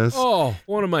Christmas? Oh,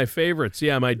 one of my favorites.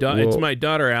 Yeah, it's my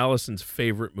daughter Allison's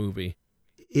favorite movie.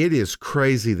 It is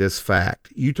crazy, this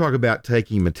fact. You talk about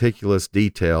taking meticulous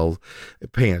detail,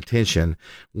 paying attention.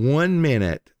 1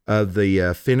 minute of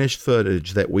the finished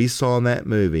footage that we saw in that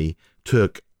movie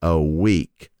took a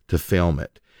week to film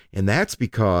it. And that's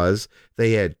because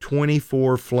they had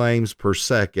 24 frames per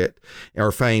second,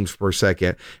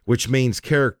 which means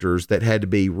characters that had to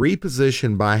be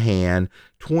repositioned by hand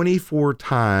 24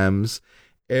 times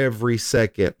every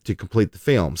second to complete the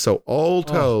film. So all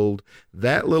told,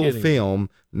 that little film,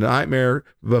 Nightmare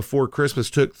Before Christmas,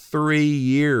 took 3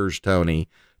 years, Tony,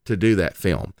 to do that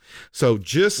film. So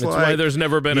that's why there's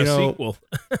never been a sequel.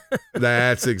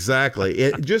 That's exactly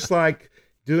it. Just like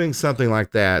doing something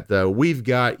like that, though, we've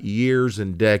got years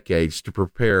and decades to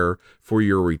prepare for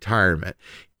your retirement.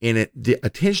 And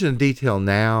attention to detail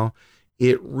now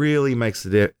it really makes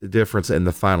a difference in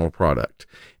the final product.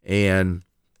 And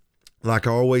like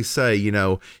I always say, you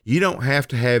don't have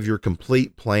to have your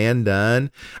complete plan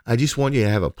done. I just want you to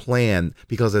have a plan,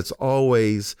 because it's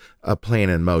always a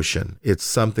plan in motion. It's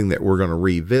something that we're going to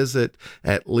revisit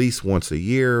at least once a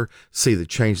year, see the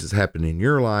changes happen in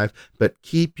your life, but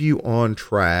keep you on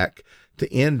track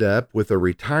to end up with a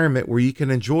retirement where you can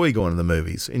enjoy going to the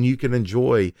movies and you can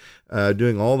enjoy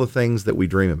doing all the things that we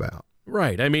dream about.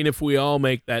 Right. I mean, if we all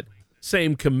make that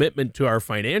same commitment to our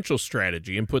financial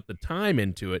strategy and put the time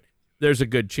into it, there's a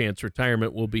good chance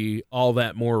retirement will be all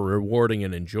that more rewarding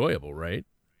and enjoyable, right?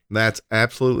 That's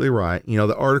absolutely right.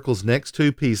 The article's next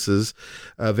two pieces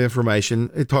of information,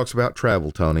 it talks about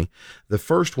travel, Tony. The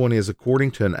first one is,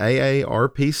 according to an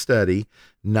AARP study,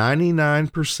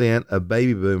 99% of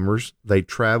baby boomers, they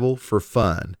travel for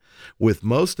fun, with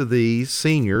most of these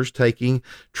seniors taking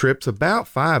trips about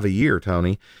 5 a year,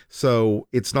 Tony. So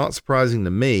it's not surprising to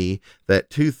me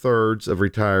that 2/3 of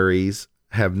retirees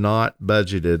have not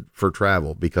budgeted for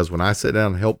travel, because when I sit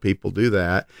down and help people do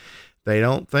that, they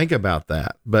don't think about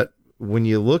that. But when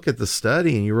you look at the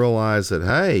study and you realize that,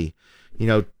 hey,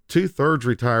 2/3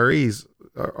 retirees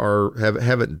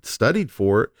haven't studied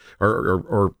for it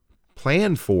or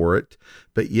planned for it,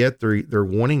 but yet they're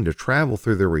wanting to travel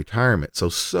through their retirement.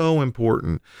 So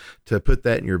important to put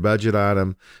that in your budget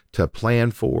item, to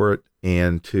plan for it,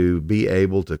 and to be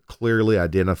able to clearly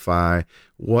identify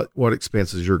what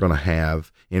expenses you're going to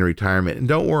have in retirement. And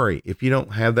don't worry, if you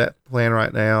don't have that plan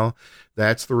right now,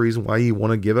 that's the reason why you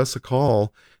want to give us a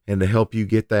call and to help you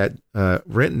get that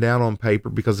written down on paper,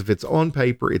 because if it's on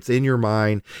paper, it's in your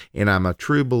mind. And I'm a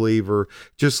true believer,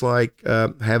 just like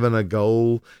having a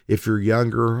goal. If you're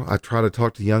younger, I try to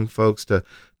talk to young folks to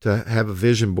have a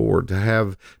vision board, to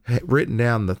have written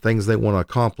down the things they want to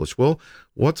accomplish. Well,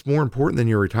 what's more important than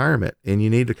your retirement? And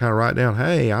you need to kind of write down,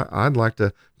 hey, I'd like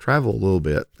to travel a little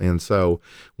bit. And so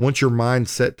once your mind's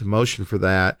set to motion for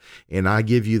that, and I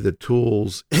give you the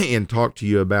tools and talk to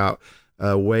you about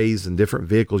ways and different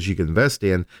vehicles you can invest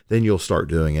in, then you'll start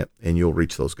doing it and you'll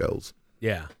reach those goals.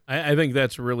 Yeah, I think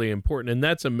that's really important. And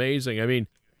that's amazing. I mean,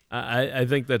 I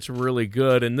think that's really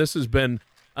good. And this has been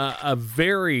a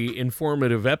very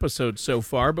informative episode so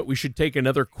far, but we should take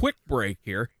another quick break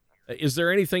here. Is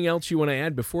there anything else you want to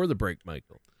add before the break,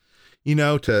 Michael?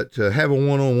 To have a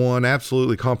one-on-one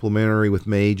absolutely complimentary with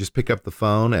me, just pick up the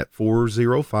phone at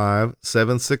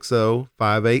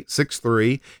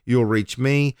 405-760-5863. You'll reach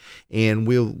me, and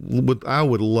I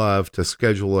would love to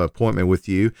schedule an appointment with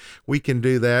you. We can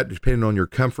do that depending on your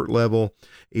comfort level,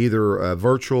 either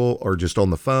virtual or just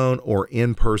on the phone, or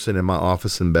in person in my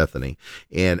office in Bethany.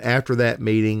 And after that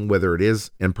meeting, whether it is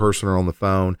in person or on the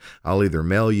phone, I'll either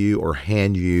mail you or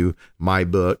hand you my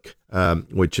book,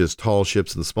 which is Tall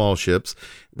Ships and Small Ships,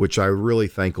 which I really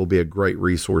think will be a great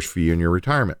resource for you in your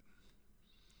retirement.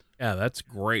 Yeah, that's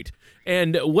great.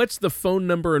 And what's the phone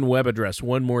number and web address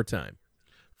one more time?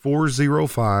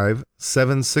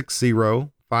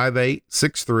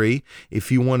 405-760-5863.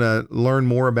 If you want to learn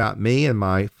more about me and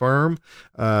my firm,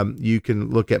 you can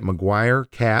look at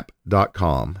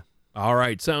McGuireCap.com. All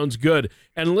right, sounds good.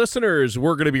 And listeners,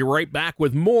 we're going to be right back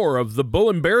with more of the Bull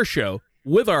and Bear Show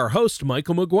with our host,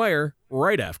 Michael McGuire,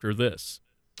 right after this.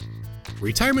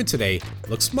 Retirement today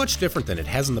looks much different than it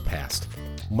has in the past.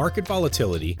 Market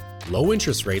volatility, low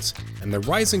interest rates, and the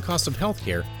rising cost of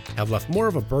healthcare have left more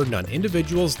of a burden on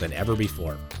individuals than ever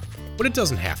before. But it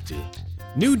doesn't have to.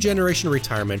 New Generation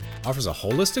Retirement offers a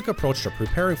holistic approach to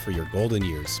preparing for your golden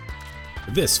years.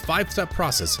 This 5-step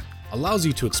process allows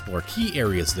you to explore key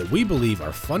areas that we believe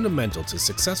are fundamental to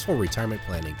successful retirement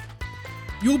planning.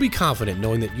 You will be confident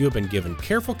knowing that you have been given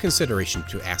careful consideration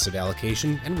to asset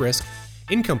allocation and risk,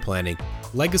 income planning,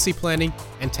 legacy planning,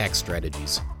 and tax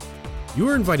strategies. You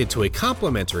are invited to a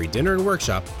complimentary dinner and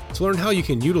workshop to learn how you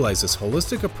can utilize this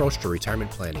holistic approach to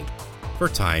retirement planning. For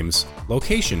times,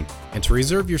 location, and to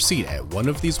reserve your seat at one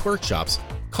of these workshops,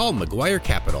 call McGuire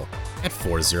Capital at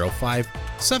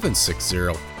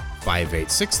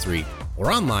 405-760-5863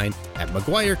 or online at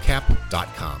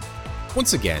McGuireCap.com.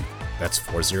 Once again, that's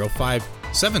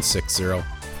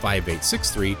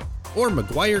 405-760-5863 or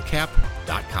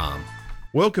McGuireCap.com.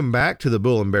 Welcome back to the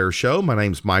Bull and Bear Show. My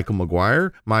name's Michael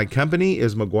McGuire. My company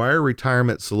is McGuire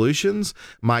Retirement Solutions.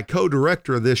 My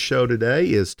co-director of this show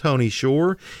today is Tony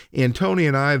Shore. And Tony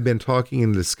and I have been talking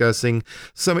and discussing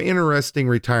some interesting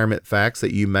retirement facts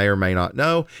that you may or may not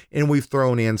know. And we've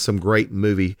thrown in some great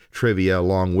movie trivia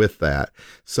along with that.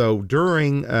 So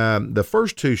during the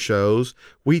first two shows,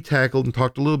 we tackled and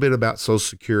talked a little bit about Social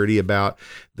Security, about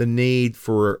the need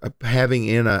for having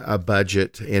in a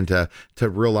budget, and to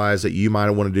realize that you might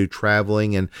want to do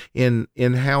traveling, and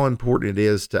in how important it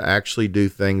is to actually do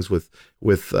things with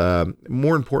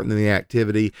more important than the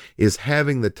activity is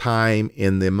having the time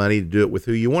and the money to do it with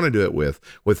who you want to do it with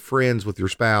friends, with your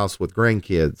spouse, with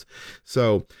grandkids.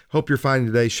 So hope you're finding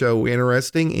today's show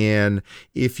interesting. And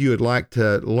if you would like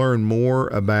to learn more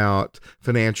about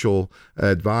financial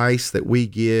advice that we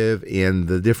give and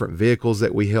the different vehicles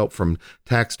that we help, from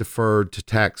tax deferred to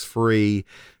tax free,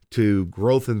 to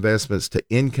growth investments, to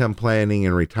income planning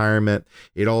and retirement,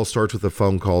 it all starts with a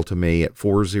phone call to me at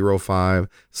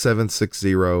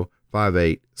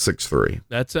 405-760-5863.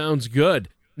 That sounds good.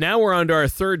 Now we're on to our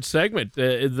third segment,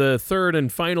 the third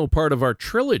and final part of our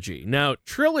trilogy. Now,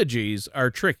 trilogies are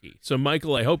tricky. So,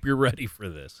 Michael, I hope you're ready for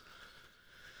this.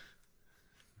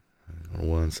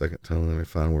 1 second, Tony. Let me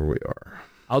find where we are.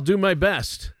 I'll do my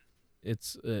best.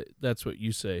 That's what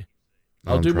you say.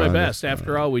 I'll do my best.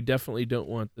 After all, we definitely don't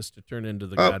want this to turn into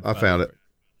the Godfather. I found it.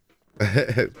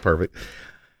 Perfect.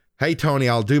 Hey, Tony,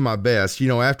 I'll do my best.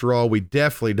 After all, we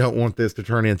definitely don't want this to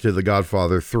turn into The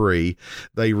Godfather 3.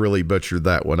 They really butchered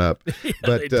that one up. Yeah,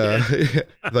 but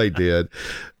they did.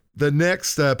 The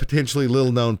next potentially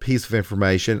little-known piece of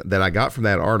information that I got from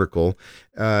that article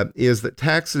is that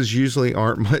taxes usually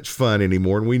aren't much fun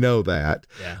anymore, and we know that.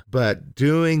 Yeah. But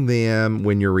doing them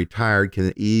when you're retired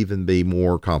can even be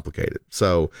more complicated.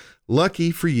 So,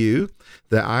 lucky for you,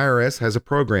 the IRS has a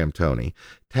program, Tony,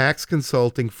 Tax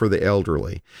Consulting for the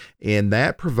Elderly, and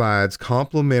that provides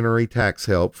complimentary tax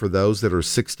help for those that are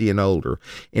 60 and older.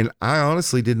 And I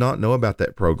honestly did not know about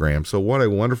that program. So what a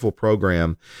wonderful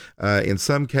program. In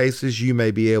some cases, you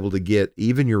may be able to get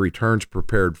even your returns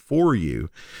prepared for you.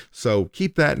 So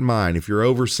keep that in mind. If you're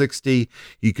over 60,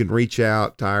 you can reach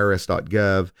out to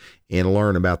irs.gov and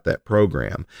learn about that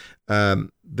program.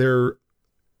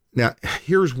 Now,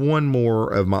 here's one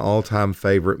more of my all-time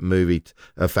favorite movie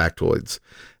factoids.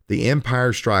 The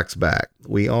Empire Strikes Back.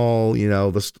 We all,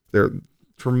 they're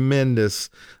tremendous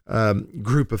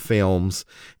group of films.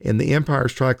 And The Empire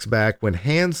Strikes Back, when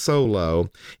Han Solo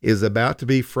is about to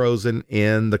be frozen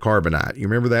in the carbonite. You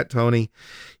remember that, Tony?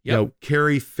 Yep.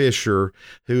 Carrie Fisher,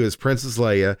 who is Princess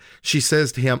Leia, she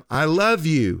says to him, "I love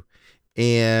you."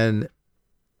 And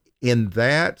in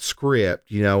that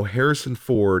script, Harrison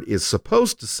Ford is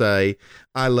supposed to say,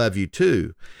 "I love you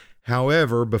too."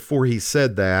 However, before he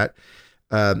said that,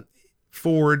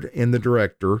 Ford and the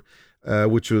director,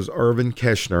 which was Irvin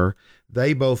Kershner,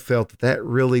 they both felt that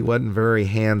really wasn't very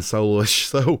Han Solo-ish.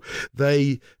 So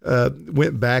they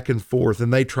went back and forth,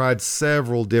 and they tried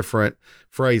several different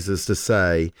phrases to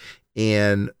say.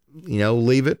 And,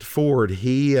 leave it to Ford.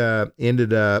 He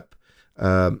ended up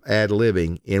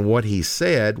ad-libbing, and what he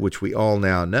said, which we all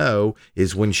now know,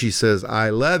 is when she says, "I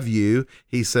love you,"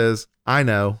 he says, "I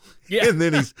know." Yeah. And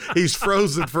then he's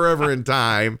frozen forever in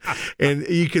time. And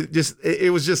you could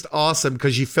it was just awesome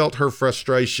because you felt her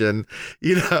frustration,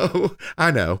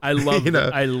 I know. I love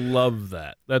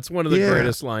that. That's one of the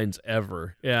greatest lines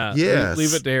ever. Yeah. Yes.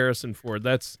 Leave it to Harrison Ford.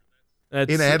 That's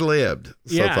in ad-libbed.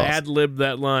 So yeah, awesome. ad-libbed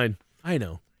that line. I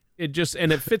know. It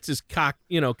fits his kind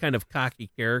of cocky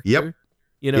character.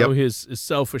 Yep. His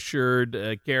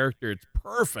self-assured character. It's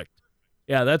perfect.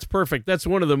 Yeah, that's perfect. That's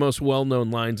one of the most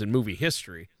well-known lines in movie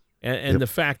history. And the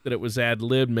fact that it was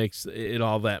ad-libbed makes it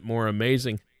all that more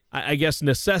amazing. I guess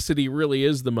necessity really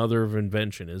is the mother of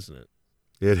invention, isn't it?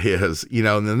 It is.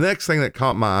 And the next thing that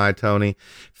caught my eye, Tony,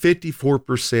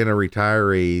 54% of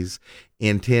retirees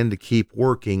intend to keep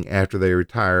working after they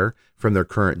retire from their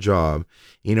current job.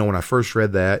 When I first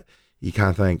read that, you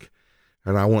kind of think,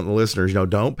 and I want the listeners,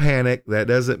 don't panic. That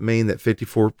doesn't mean that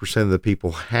 54% of the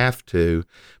people have to,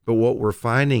 but what we're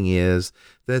finding is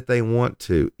that they want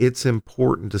to. It's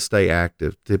important to stay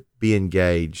active, to be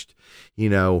engaged.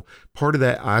 Part of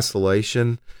that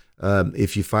isolation,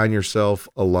 if you find yourself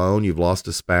alone, you've lost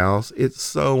a spouse, it's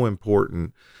so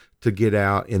important to get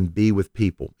out and be with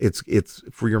people. It's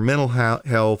for your mental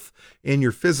health and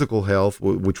your physical health,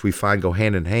 which we find go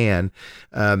hand in hand.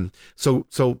 So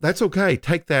that's okay.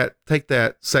 Take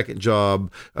that second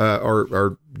job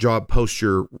or job post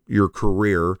your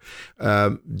career.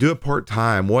 Do it part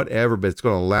time, whatever. But it's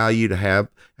going to allow you to have.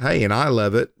 Hey, and I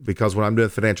love it because when I'm doing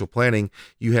financial planning,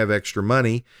 you have extra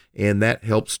money, and that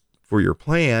helps for your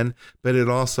plan. But it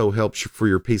also helps you for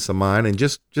your peace of mind and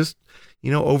just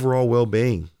overall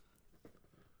well-being.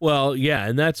 Well, yeah,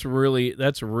 and that's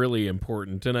really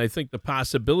important. And I think the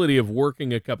possibility of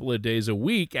working a couple of days a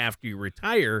week after you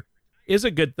retire is a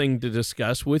good thing to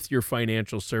discuss with your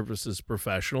financial services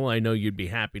professional. I know you'd be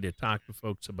happy to talk to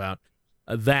folks about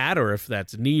that, or if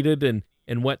that's needed, and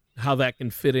how that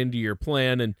can fit into your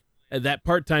plan. And that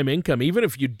part-time income, even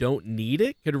if you don't need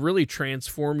it, could really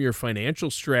transform your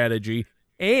financial strategy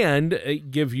and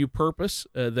give you purpose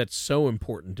that's so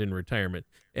important in retirement.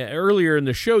 Earlier in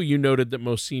the show, you noted that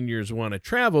most seniors want to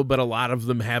travel, but a lot of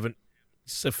them haven't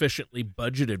sufficiently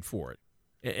budgeted for it.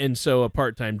 And so a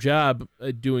part-time job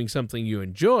doing something you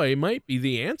enjoy might be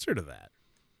the answer to that.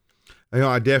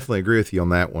 I definitely agree with you on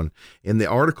that one. And the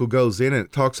article goes in and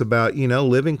it talks about,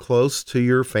 living close to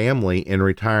your family in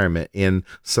retirement. And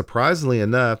surprisingly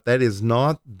enough, that is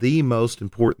not the most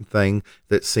important thing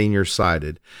that seniors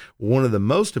cited. One of the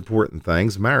most important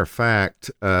things, matter of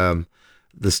fact, the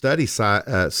study said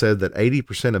that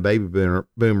 80% of baby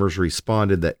boomers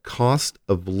responded that cost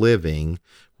of living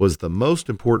was the most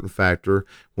important factor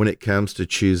when it comes to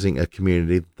choosing a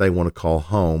community that they want to call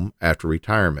home after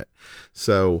retirement.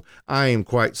 So I am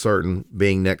quite certain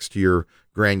being next to your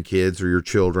grandkids or your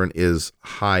children is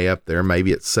high up there.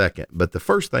 Maybe it's second, but the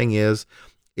first thing is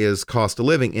cost of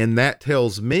living. And that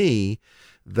tells me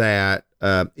that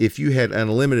if you had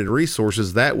unlimited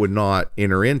resources, that would not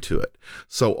enter into it.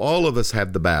 So all of us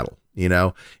have the battle,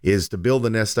 is to build the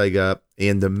nest egg up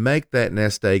and to make that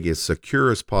nest egg as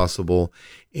secure as possible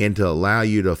and to allow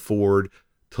you to afford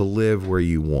to live where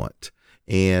you want.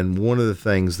 And one of the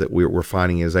things that we're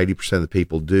finding is 80% of the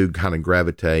people do kind of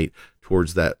gravitate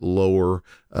towards that lower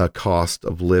cost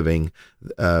of living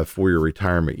for your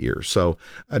retirement years. So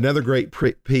another great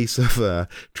piece of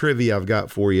trivia I've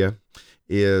got for you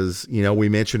is, we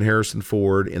mentioned Harrison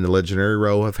Ford in the legendary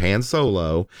role of Han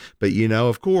Solo, but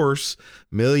of course,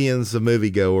 millions of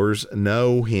moviegoers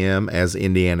know him as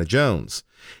Indiana Jones.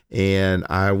 And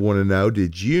I want to know,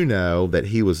 did you know that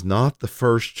he was not the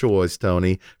first choice,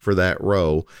 Tony, for that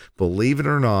role? Believe it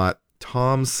or not,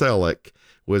 Tom Selleck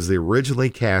was originally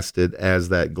casted as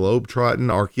that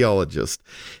globetrotting archaeologist.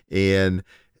 And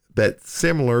that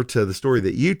similar to the story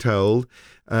that you told,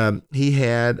 he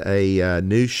had a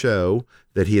new show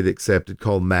that he had accepted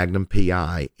called Magnum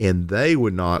PI, and they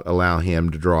would not allow him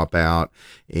to drop out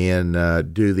and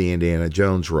do the Indiana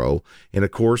Jones role. And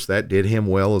of course, that did him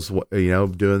well as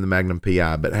doing the Magnum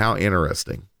PI. But how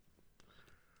interesting!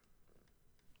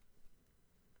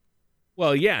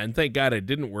 Well, yeah, and thank God it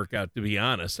didn't work out. To be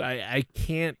honest, I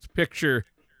can't picture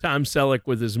Tom Selleck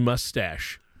with his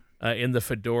mustache. In the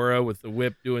fedora with the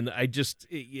whip doing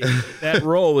that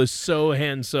role is so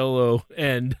Han Solo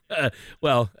and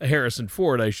Harrison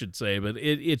Ford, I should say, but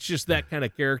it's just that kind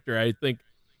of character. I think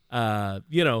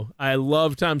I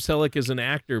love Tom Selleck as an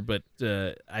actor, but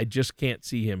I just can't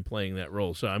see him playing that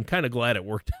role. So I'm kind of glad it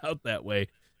worked out that way.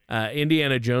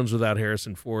 Indiana Jones without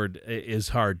Harrison Ford is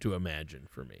hard to imagine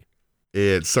for me.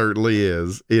 It certainly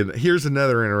is. And here's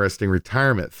another interesting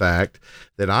retirement fact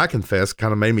that I confess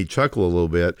kind of made me chuckle a little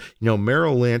bit.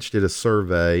 Merrill Lynch did a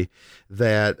survey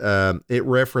that it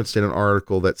referenced in an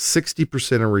article that 60%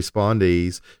 of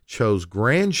respondees chose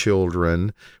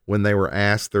grandchildren when they were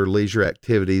asked their leisure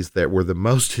activities that were the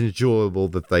most enjoyable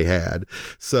that they had.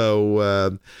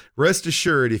 So rest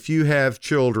assured, if you have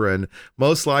children,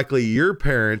 most likely your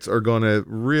parents are going to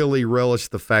really relish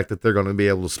the fact that they're going to be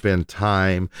able to spend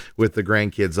time with the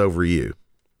grandkids over you.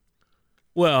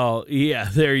 Well, yeah,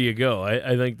 there you go.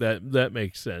 I think that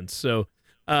makes sense. So,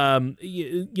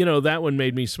 that one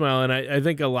made me smile. And I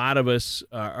think a lot of us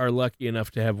are lucky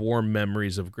enough to have warm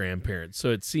memories of grandparents. So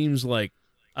it seems like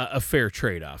a fair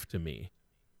trade-off to me.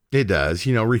 It does.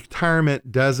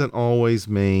 Retirement doesn't always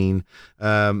mean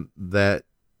that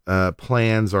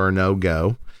plans are a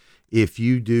no-go. If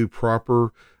you do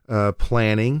proper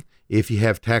planning, if you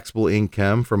have taxable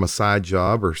income from a side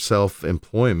job or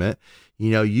self-employment,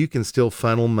 you can still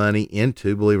funnel money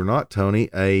into, believe it or not, Tony,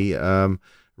 a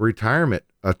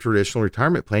traditional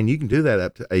retirement plan. You can do that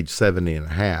up to age 70 and a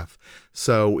half.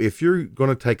 So if you're going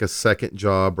to take a second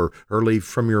job or leave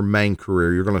from your main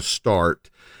career, you're going to start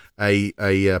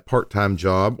a part-time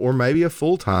job or maybe a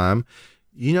full-time,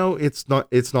 it's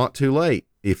not too late.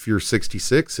 If you're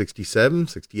 66, 67,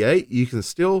 68, you can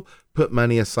still put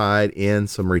money aside in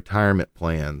some retirement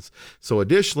plans. So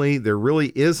additionally, there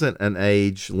really isn't an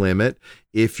age limit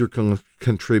if you're going to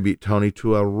contribute, Tony,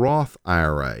 to a Roth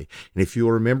IRA. And if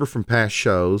you'll remember from past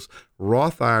shows,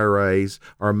 Roth IRAs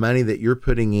are money that you're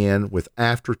putting in with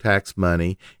after-tax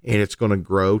money, and it's going to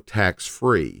grow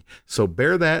tax-free. So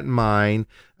bear that in mind.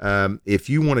 If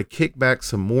you want to kick back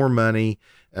some more money,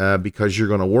 because you're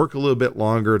going to work a little bit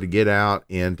longer to get out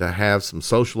and to have some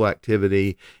social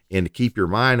activity and to keep your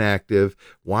mind active,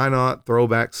 why not throw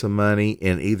back some money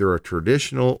in either a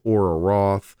traditional or a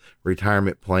Roth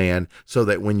retirement plan so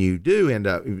that when you do end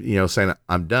up, saying,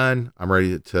 I'm done, I'm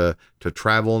ready to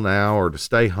travel now or to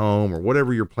stay home or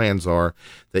whatever your plans are,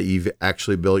 that you've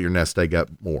actually built your nest egg up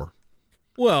more.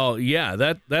 Well,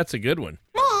 yeah, that's a good one.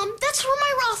 Mom, that's for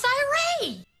my Roth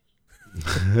IRA.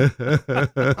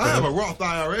 I have a Roth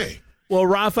IRA. Well,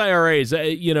 Roth IRAs,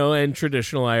 and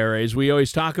traditional IRAs, we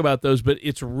always talk about those, but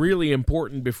it's really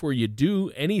important before you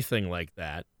do anything like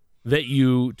that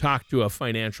you talk to a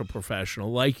financial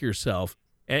professional like yourself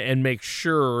and make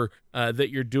sure that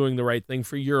you're doing the right thing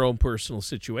for your own personal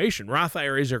situation. Roth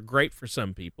IRAs are great for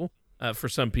some people. For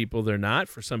some people, they're not.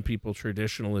 For some people,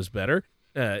 traditional is better.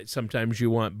 Sometimes you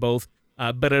want both,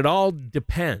 but it all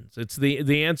depends. It's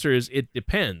the answer is it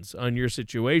depends on your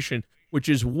situation, which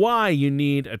is why you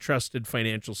need a trusted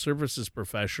financial services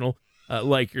professional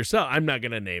like yourself. I'm not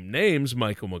going to name names,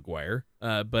 Michael McGuire,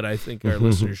 but I think our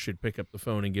listeners should pick up the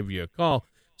phone and give you a call.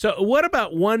 So what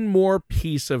about one more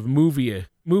piece of movie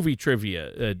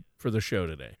trivia for the show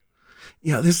today?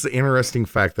 Yeah, this is an interesting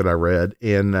fact that I read,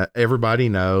 and everybody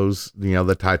knows,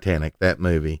 the Titanic, that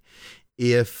movie.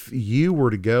 If you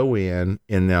were to go in,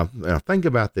 and now think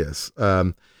about this,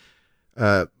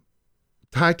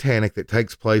 Titanic that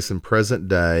takes place in present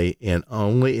day, and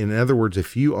in other words,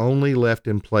 if you only left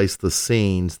in place the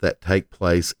scenes that take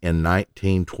place in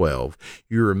 1912,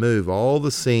 you remove all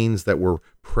the scenes that were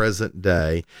present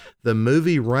day, the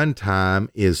movie runtime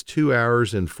is 2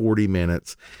 hours and 40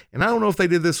 minutes. And I don't know if they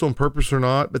did this on purpose or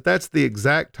not, but that's the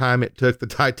exact time it took the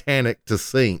Titanic to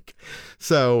sink.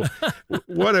 So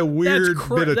what a weird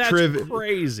bit of trivia. That's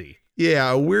crazy.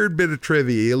 Yeah, a weird bit of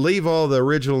trivia. You leave all the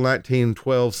original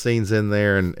 1912 scenes in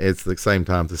there, and it's the same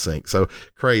time to sink. So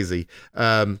crazy.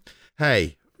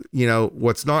 Hey,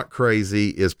 what's not crazy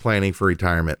is planning for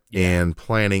retirement, and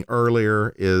planning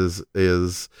earlier is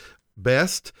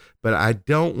best. But I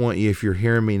don't want you, if you're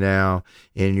hearing me now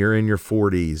and you're in your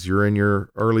 40s, you're in your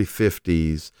early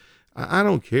 50s, I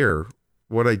don't care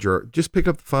what age you're, just pick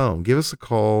up the phone, give us a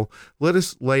call, let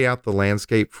us lay out the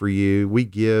landscape for you. We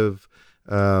give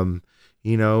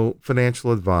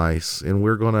financial advice, and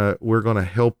we're gonna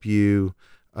help you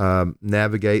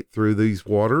navigate through these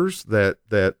waters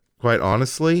that quite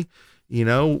honestly,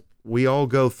 we all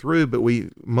go through, but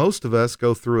most of us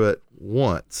go through it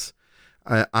once.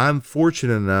 I'm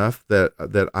fortunate enough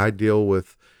that I deal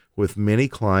with many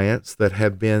clients that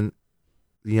have been,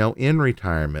 in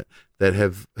retirement, that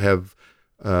have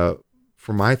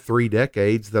for my 3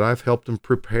 decades that I've helped them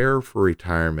prepare for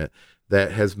retirement,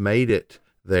 that has made it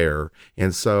there.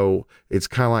 And so it's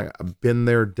kind of like I've been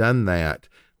there, done that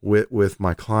with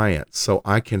my clients. So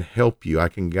I can help you. I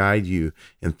can guide you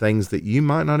in things that you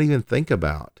might not even think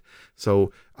about.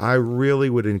 So I really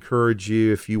would encourage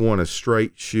you, if you want a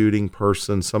straight shooting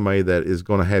person, somebody that is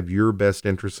going to have your best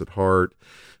interests at heart,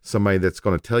 somebody that's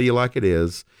going to tell you like it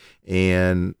is,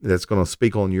 and that's going to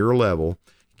speak on your level,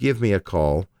 give me a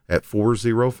call at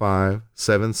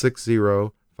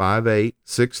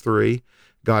 405-760-5863.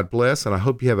 God bless, and I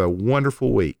hope you have a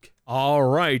wonderful week. All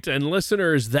right, and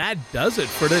listeners, that does it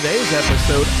for today's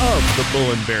episode of The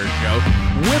Bull and Bear Show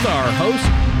with our host,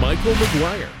 Michael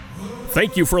McGuire.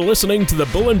 Thank you for listening to The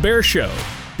Bull and Bear Show.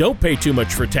 Don't pay too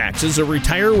much for taxes or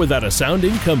retire without a sound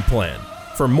income plan.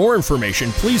 For more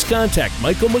information, please contact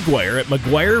Michael McGuire at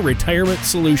McGuire Retirement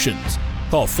Solutions.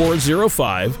 Call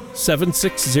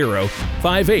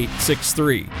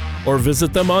 405-760-5863 or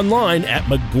visit them online at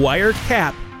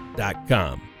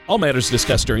McGuireCap.com. All matters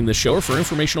discussed during this show are for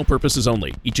informational purposes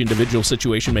only. Each individual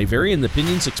situation may vary, and the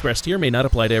opinions expressed here may not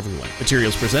apply to everyone.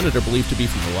 Materials presented are believed to be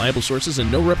from reliable sources, and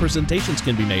no representations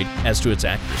can be made as to its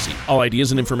accuracy. All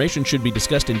ideas and information should be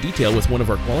discussed in detail with one of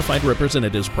our qualified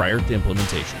representatives prior to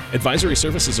implementation. Advisory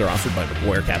services are offered by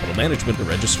McGuire Capital Management, a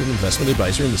registered investment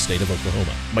advisor in the state of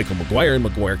Oklahoma. Michael McGuire and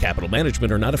McGuire Capital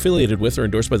Management are not affiliated with or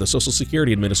endorsed by the Social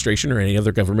Security Administration or any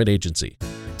other government agency.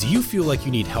 Do you feel like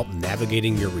you need help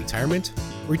navigating your retirement?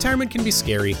 Retirement can be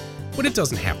scary, but it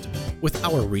doesn't have to be. With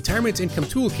our Retirement Income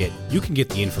Toolkit, you can get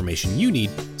the information you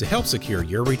need to help secure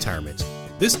your retirement.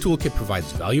 This toolkit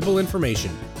provides valuable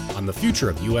information on the future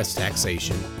of U.S.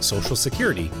 taxation, Social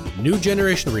Security, new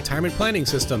generation retirement planning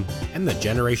system, and the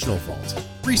generational vault.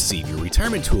 Receive your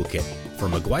Retirement Toolkit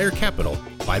from McGuire Capital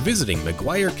by visiting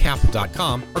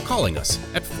McGuireCap.com or calling us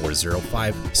at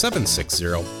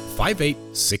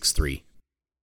 405-760-5863.